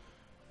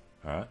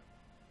 Alright.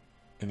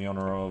 In the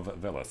honour of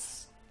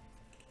Velis.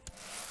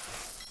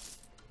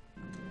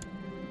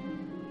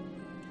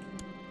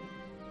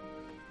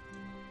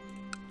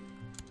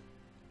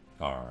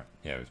 Alright.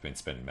 Yeah, we've been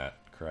spending that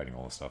creating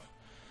all the stuff.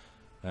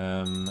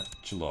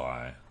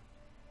 July.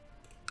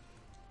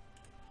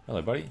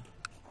 Hello, buddy.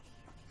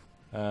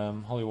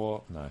 Holy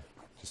War? No.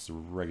 Just a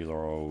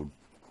regular old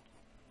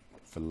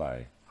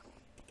fillet.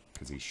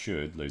 Because he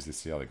should lose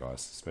this to the other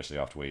guys, especially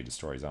after we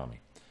destroy his army.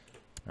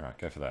 Alright,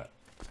 go for that.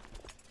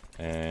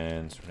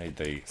 And we need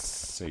the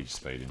siege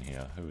speed in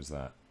here. Who is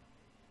that?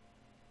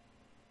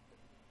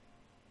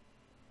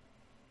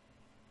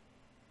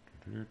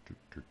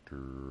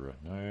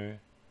 No.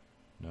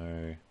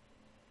 No.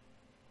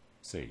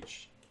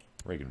 Siege.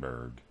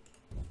 Regenberg.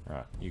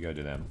 Right, you go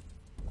to them.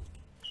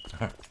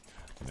 Didn't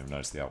even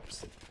notice the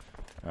Alps.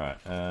 Alright,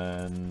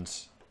 and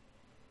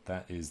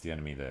that is the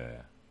enemy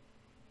there.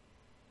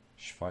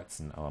 Schweiz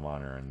and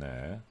Alemannia are in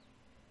there.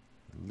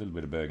 A little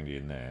bit of Burgundy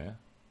in there.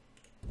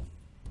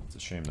 Let's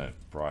assume that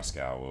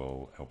Breisgau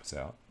will help us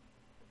out.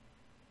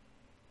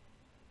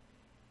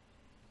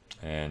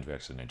 And we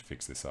actually need to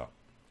fix this up.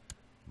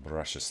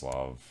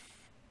 Bratislav.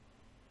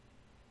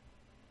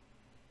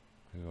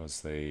 Who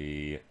was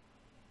the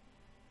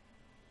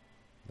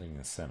leading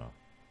the centre?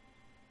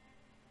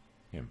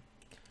 Him.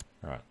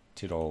 Alright,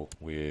 Titol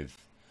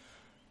with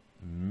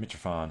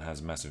Mitrofan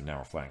has a massive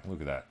narrow flank.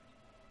 Look at that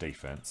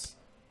defense.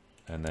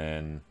 And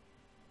then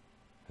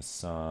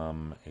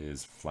Hassam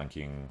is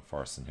flanking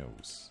forests and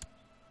hills.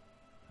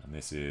 And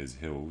this is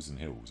hills and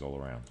hills all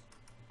around.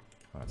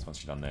 Alright, so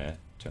once you're done there,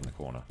 turn the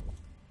corner.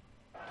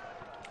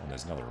 And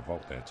there's another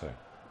revolt there too.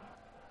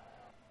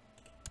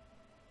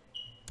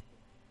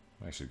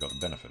 We actually got the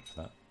benefit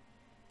for that.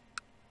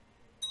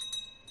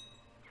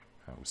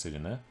 Alright, we'll sit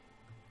in there.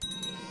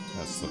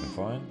 That's looking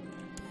fine.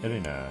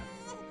 Irina.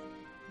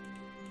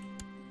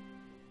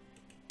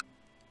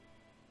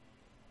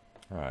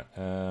 Alright,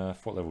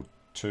 fort level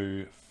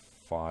 2,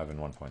 5 and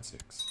 1.6.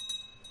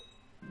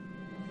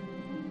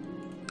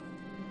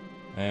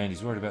 And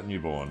he's worried about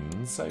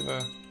newborn. Save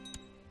her.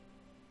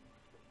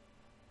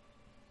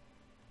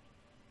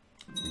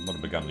 A lot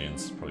of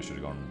Burgundians. Probably should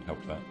have gone and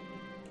helped that.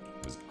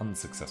 It was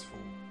unsuccessful.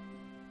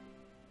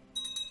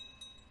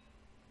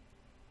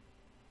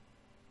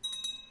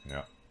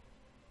 Yeah.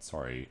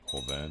 Sorry,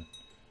 Auvergne.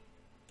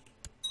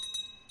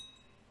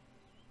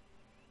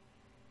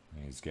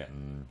 He's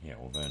getting, yeah,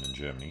 Auvergne in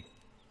Germany.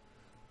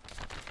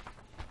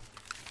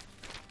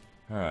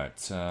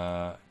 Alright, you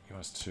want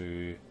us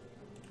to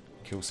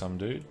kill some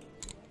dude?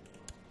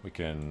 We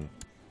can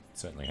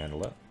certainly handle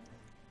that.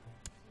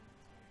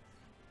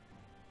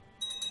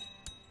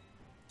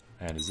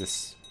 And is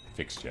this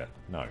fixed yet?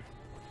 No.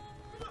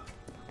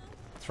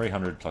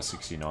 300 plus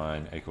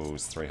 69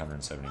 equals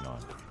 379.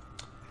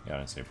 Yeah, I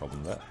don't see a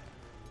problem with that.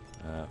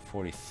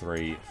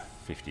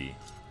 4350.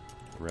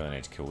 Really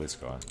need to kill this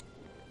guy.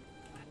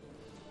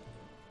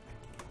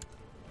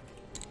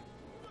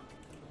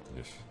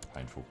 Ugh,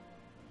 painful.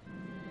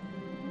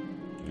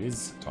 It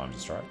is time to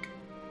strike.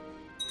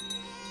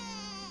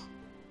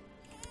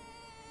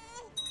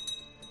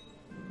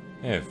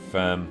 Yeah, I've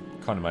kind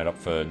of made up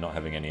for not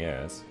having any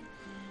heirs.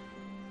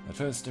 At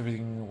first,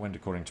 everything went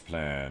according to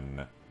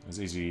plan. It was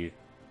easy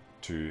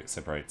to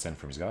separate Zen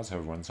from his guards.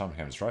 However, when the time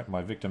came to strike,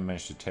 my victim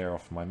managed to tear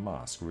off my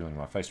mask, revealing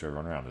my face to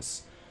everyone around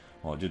us.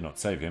 While it did not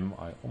save him,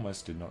 I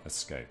almost did not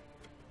escape.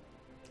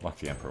 Like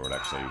the Emperor would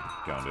actually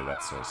go and do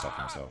that sort of stuff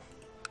himself.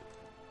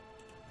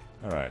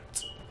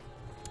 Alright.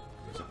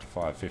 It's up to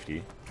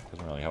 550.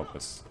 Doesn't really help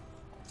us.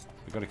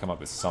 We've got to come up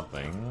with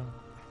something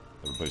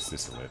that will boost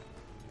this a bit.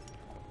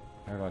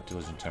 Erudite,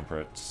 Diligent,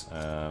 Temperate.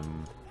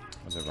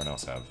 What does everyone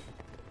else have?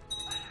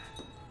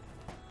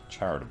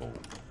 Charitable.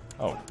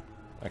 Oh,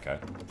 okay.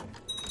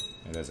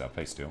 Yeah, there's our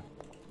peace deal.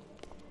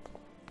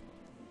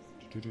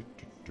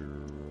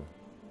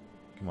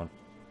 Come on.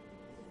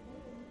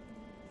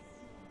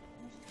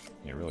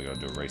 Yeah, really gotta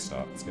do a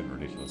restart. It's getting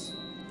ridiculous.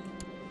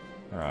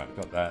 Alright,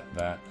 got that,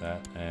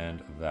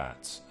 and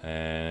that.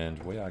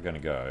 And we are going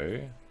to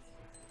go...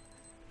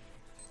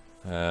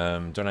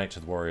 donate to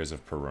the Warriors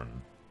of Perun.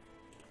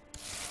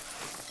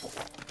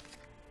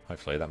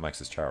 Hopefully that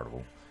makes us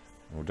charitable.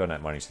 And we'll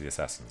donate money to the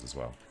Assassins as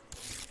well.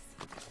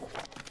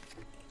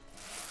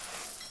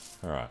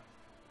 Alright.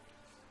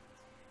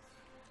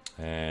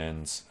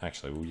 And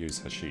actually we'll use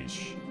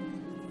Hashish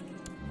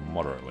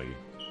moderately.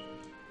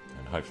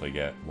 And hopefully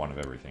get one of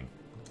everything.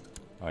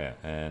 Oh yeah,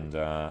 and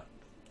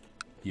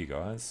you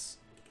guys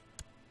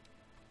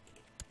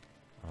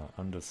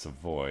under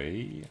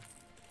Savoy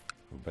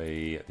will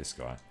be this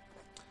guy.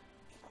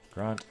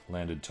 Grant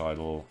landed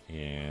title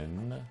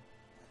in...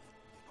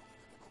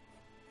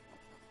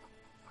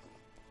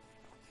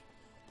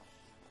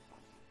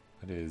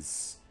 It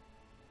is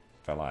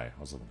Valet. I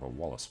was looking for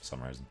Wallace for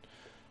some reason.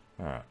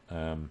 Alright,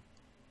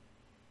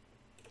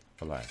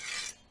 Valet.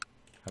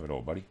 Have it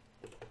all, buddy.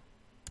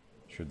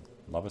 Should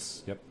love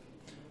us, yep.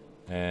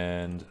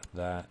 And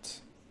that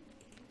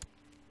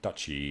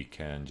duchy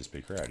can just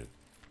be created.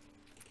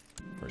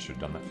 Probably should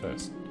have done that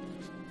first.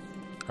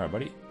 Alright,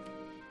 buddy.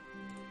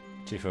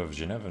 Chief of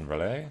Genève and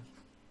Valais,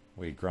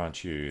 we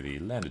grant you the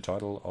landed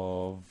title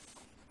of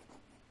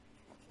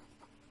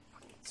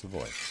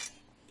Savoy.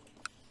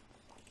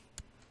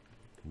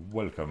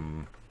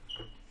 Welcome.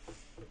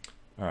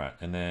 Alright,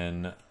 and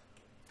then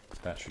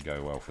that should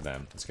go well for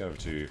them. Let's go over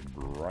to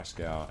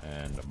Breisgau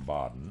and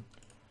Baden.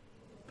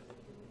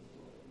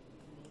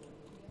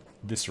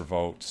 This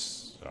revolt...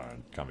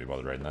 can't be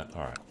bothered reading that.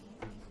 Alright.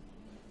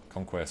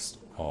 Conquest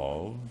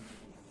of...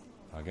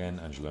 Again,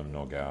 Angoulême,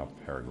 Norgau,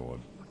 Perigord.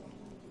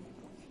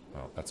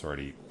 Well, that's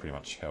already pretty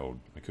much held.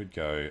 We could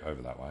go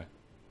over that way.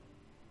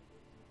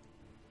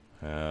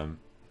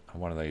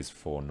 One of these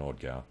for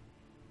Nordgau.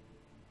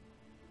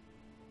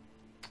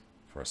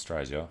 For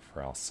Austrasia,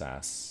 for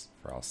Alsace,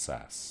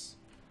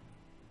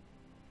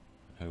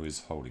 Who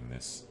is holding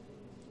this?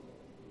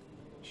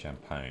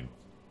 Champagne.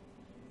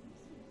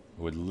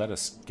 It would let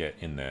us get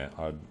in there.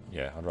 I'd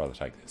rather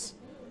take this.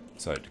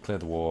 So, declare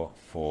the war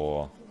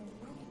for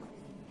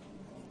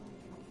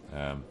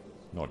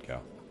Nordgau.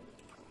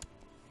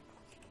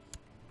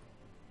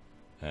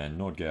 And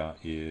Nordgau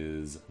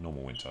is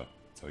normal winter.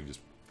 So we can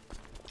just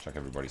chuck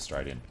everybody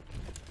straight in.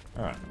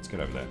 Alright, let's get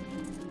over there.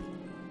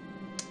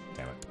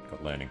 Damn it,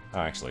 got learning. Oh,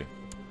 actually,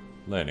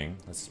 learning.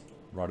 Let's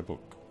write a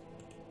book.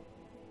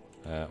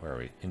 Where are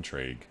we?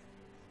 Intrigue.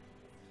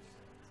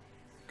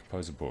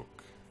 Compose a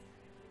book.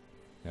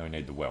 Now we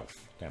need the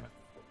wealth. Damn it.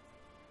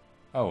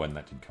 Oh, and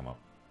that did come up.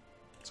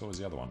 So what was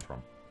the other one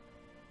from?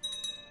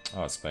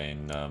 Oh, it's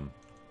been...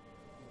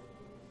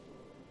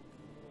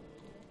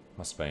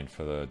 must have been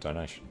for the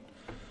donation.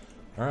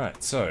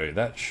 Alright, so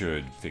that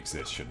should fix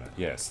this, shouldn't it?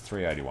 Yes,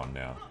 381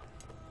 now.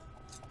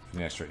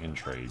 An extra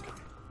intrigue.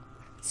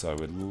 So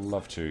we'd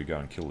love to go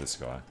and kill this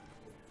guy.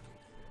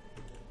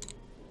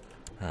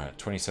 Alright,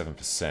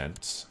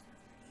 27%.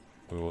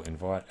 We will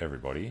invite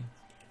everybody.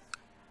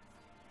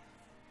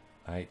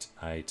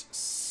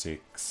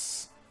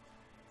 886.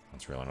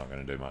 That's really not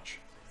going to do much.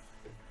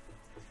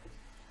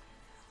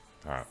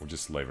 Alright, we'll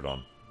just leave it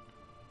on.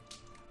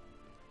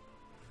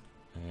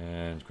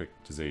 And quick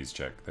disease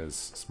check. There's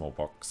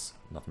smallpox.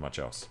 Nothing much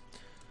else.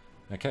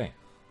 Okay.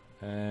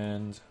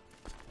 And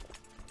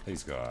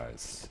these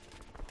guys.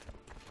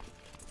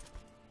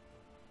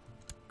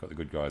 Got the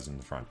good guys in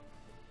the front.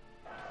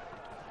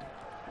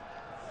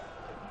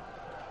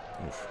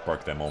 Oof,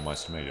 broke them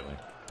almost immediately.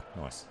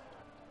 Nice.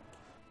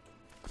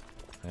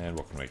 And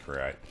what can we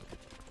create?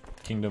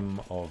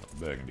 Kingdom of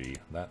Burgundy.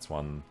 That's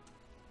one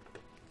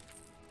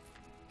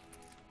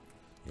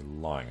you're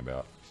lying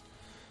about.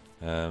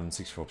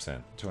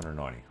 64%,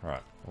 290.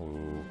 Alright,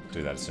 we'll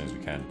do that as soon as we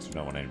can, so we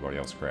don't want anybody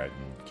else creating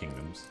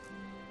kingdoms.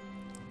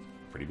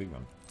 Pretty big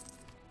one.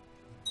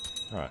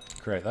 Alright,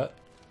 create that.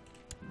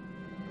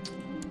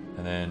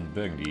 And then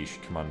Burgundy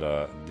should come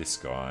under this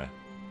guy.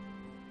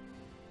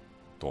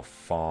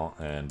 Dauphin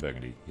and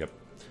Burgundy, yep.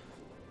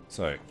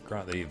 So,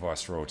 grant the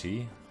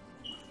Viceroyalty,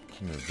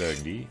 Kingdom of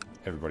Burgundy,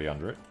 everybody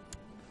under it.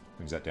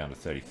 Brings that down to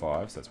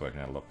 35, so that's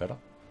working out a lot better.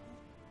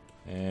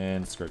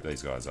 And let's group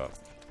these guys up.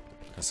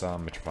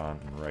 Assam, Mitropan,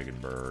 and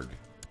Regensburg.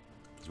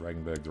 Is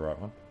Regensburg the right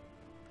one?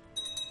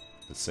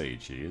 The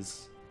siege he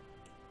is.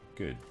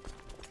 Good.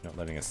 Not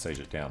letting us siege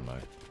it down though.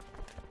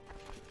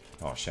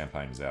 Oh,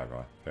 Champagne is our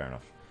guy. Fair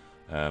enough.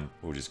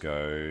 We'll just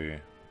go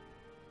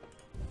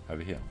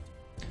over here.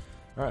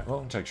 Alright, well,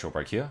 we'll take a short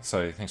break here.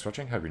 So, thanks for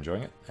watching. Hope you're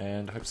enjoying it.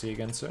 And hope to see you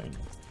again soon.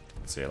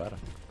 See you later.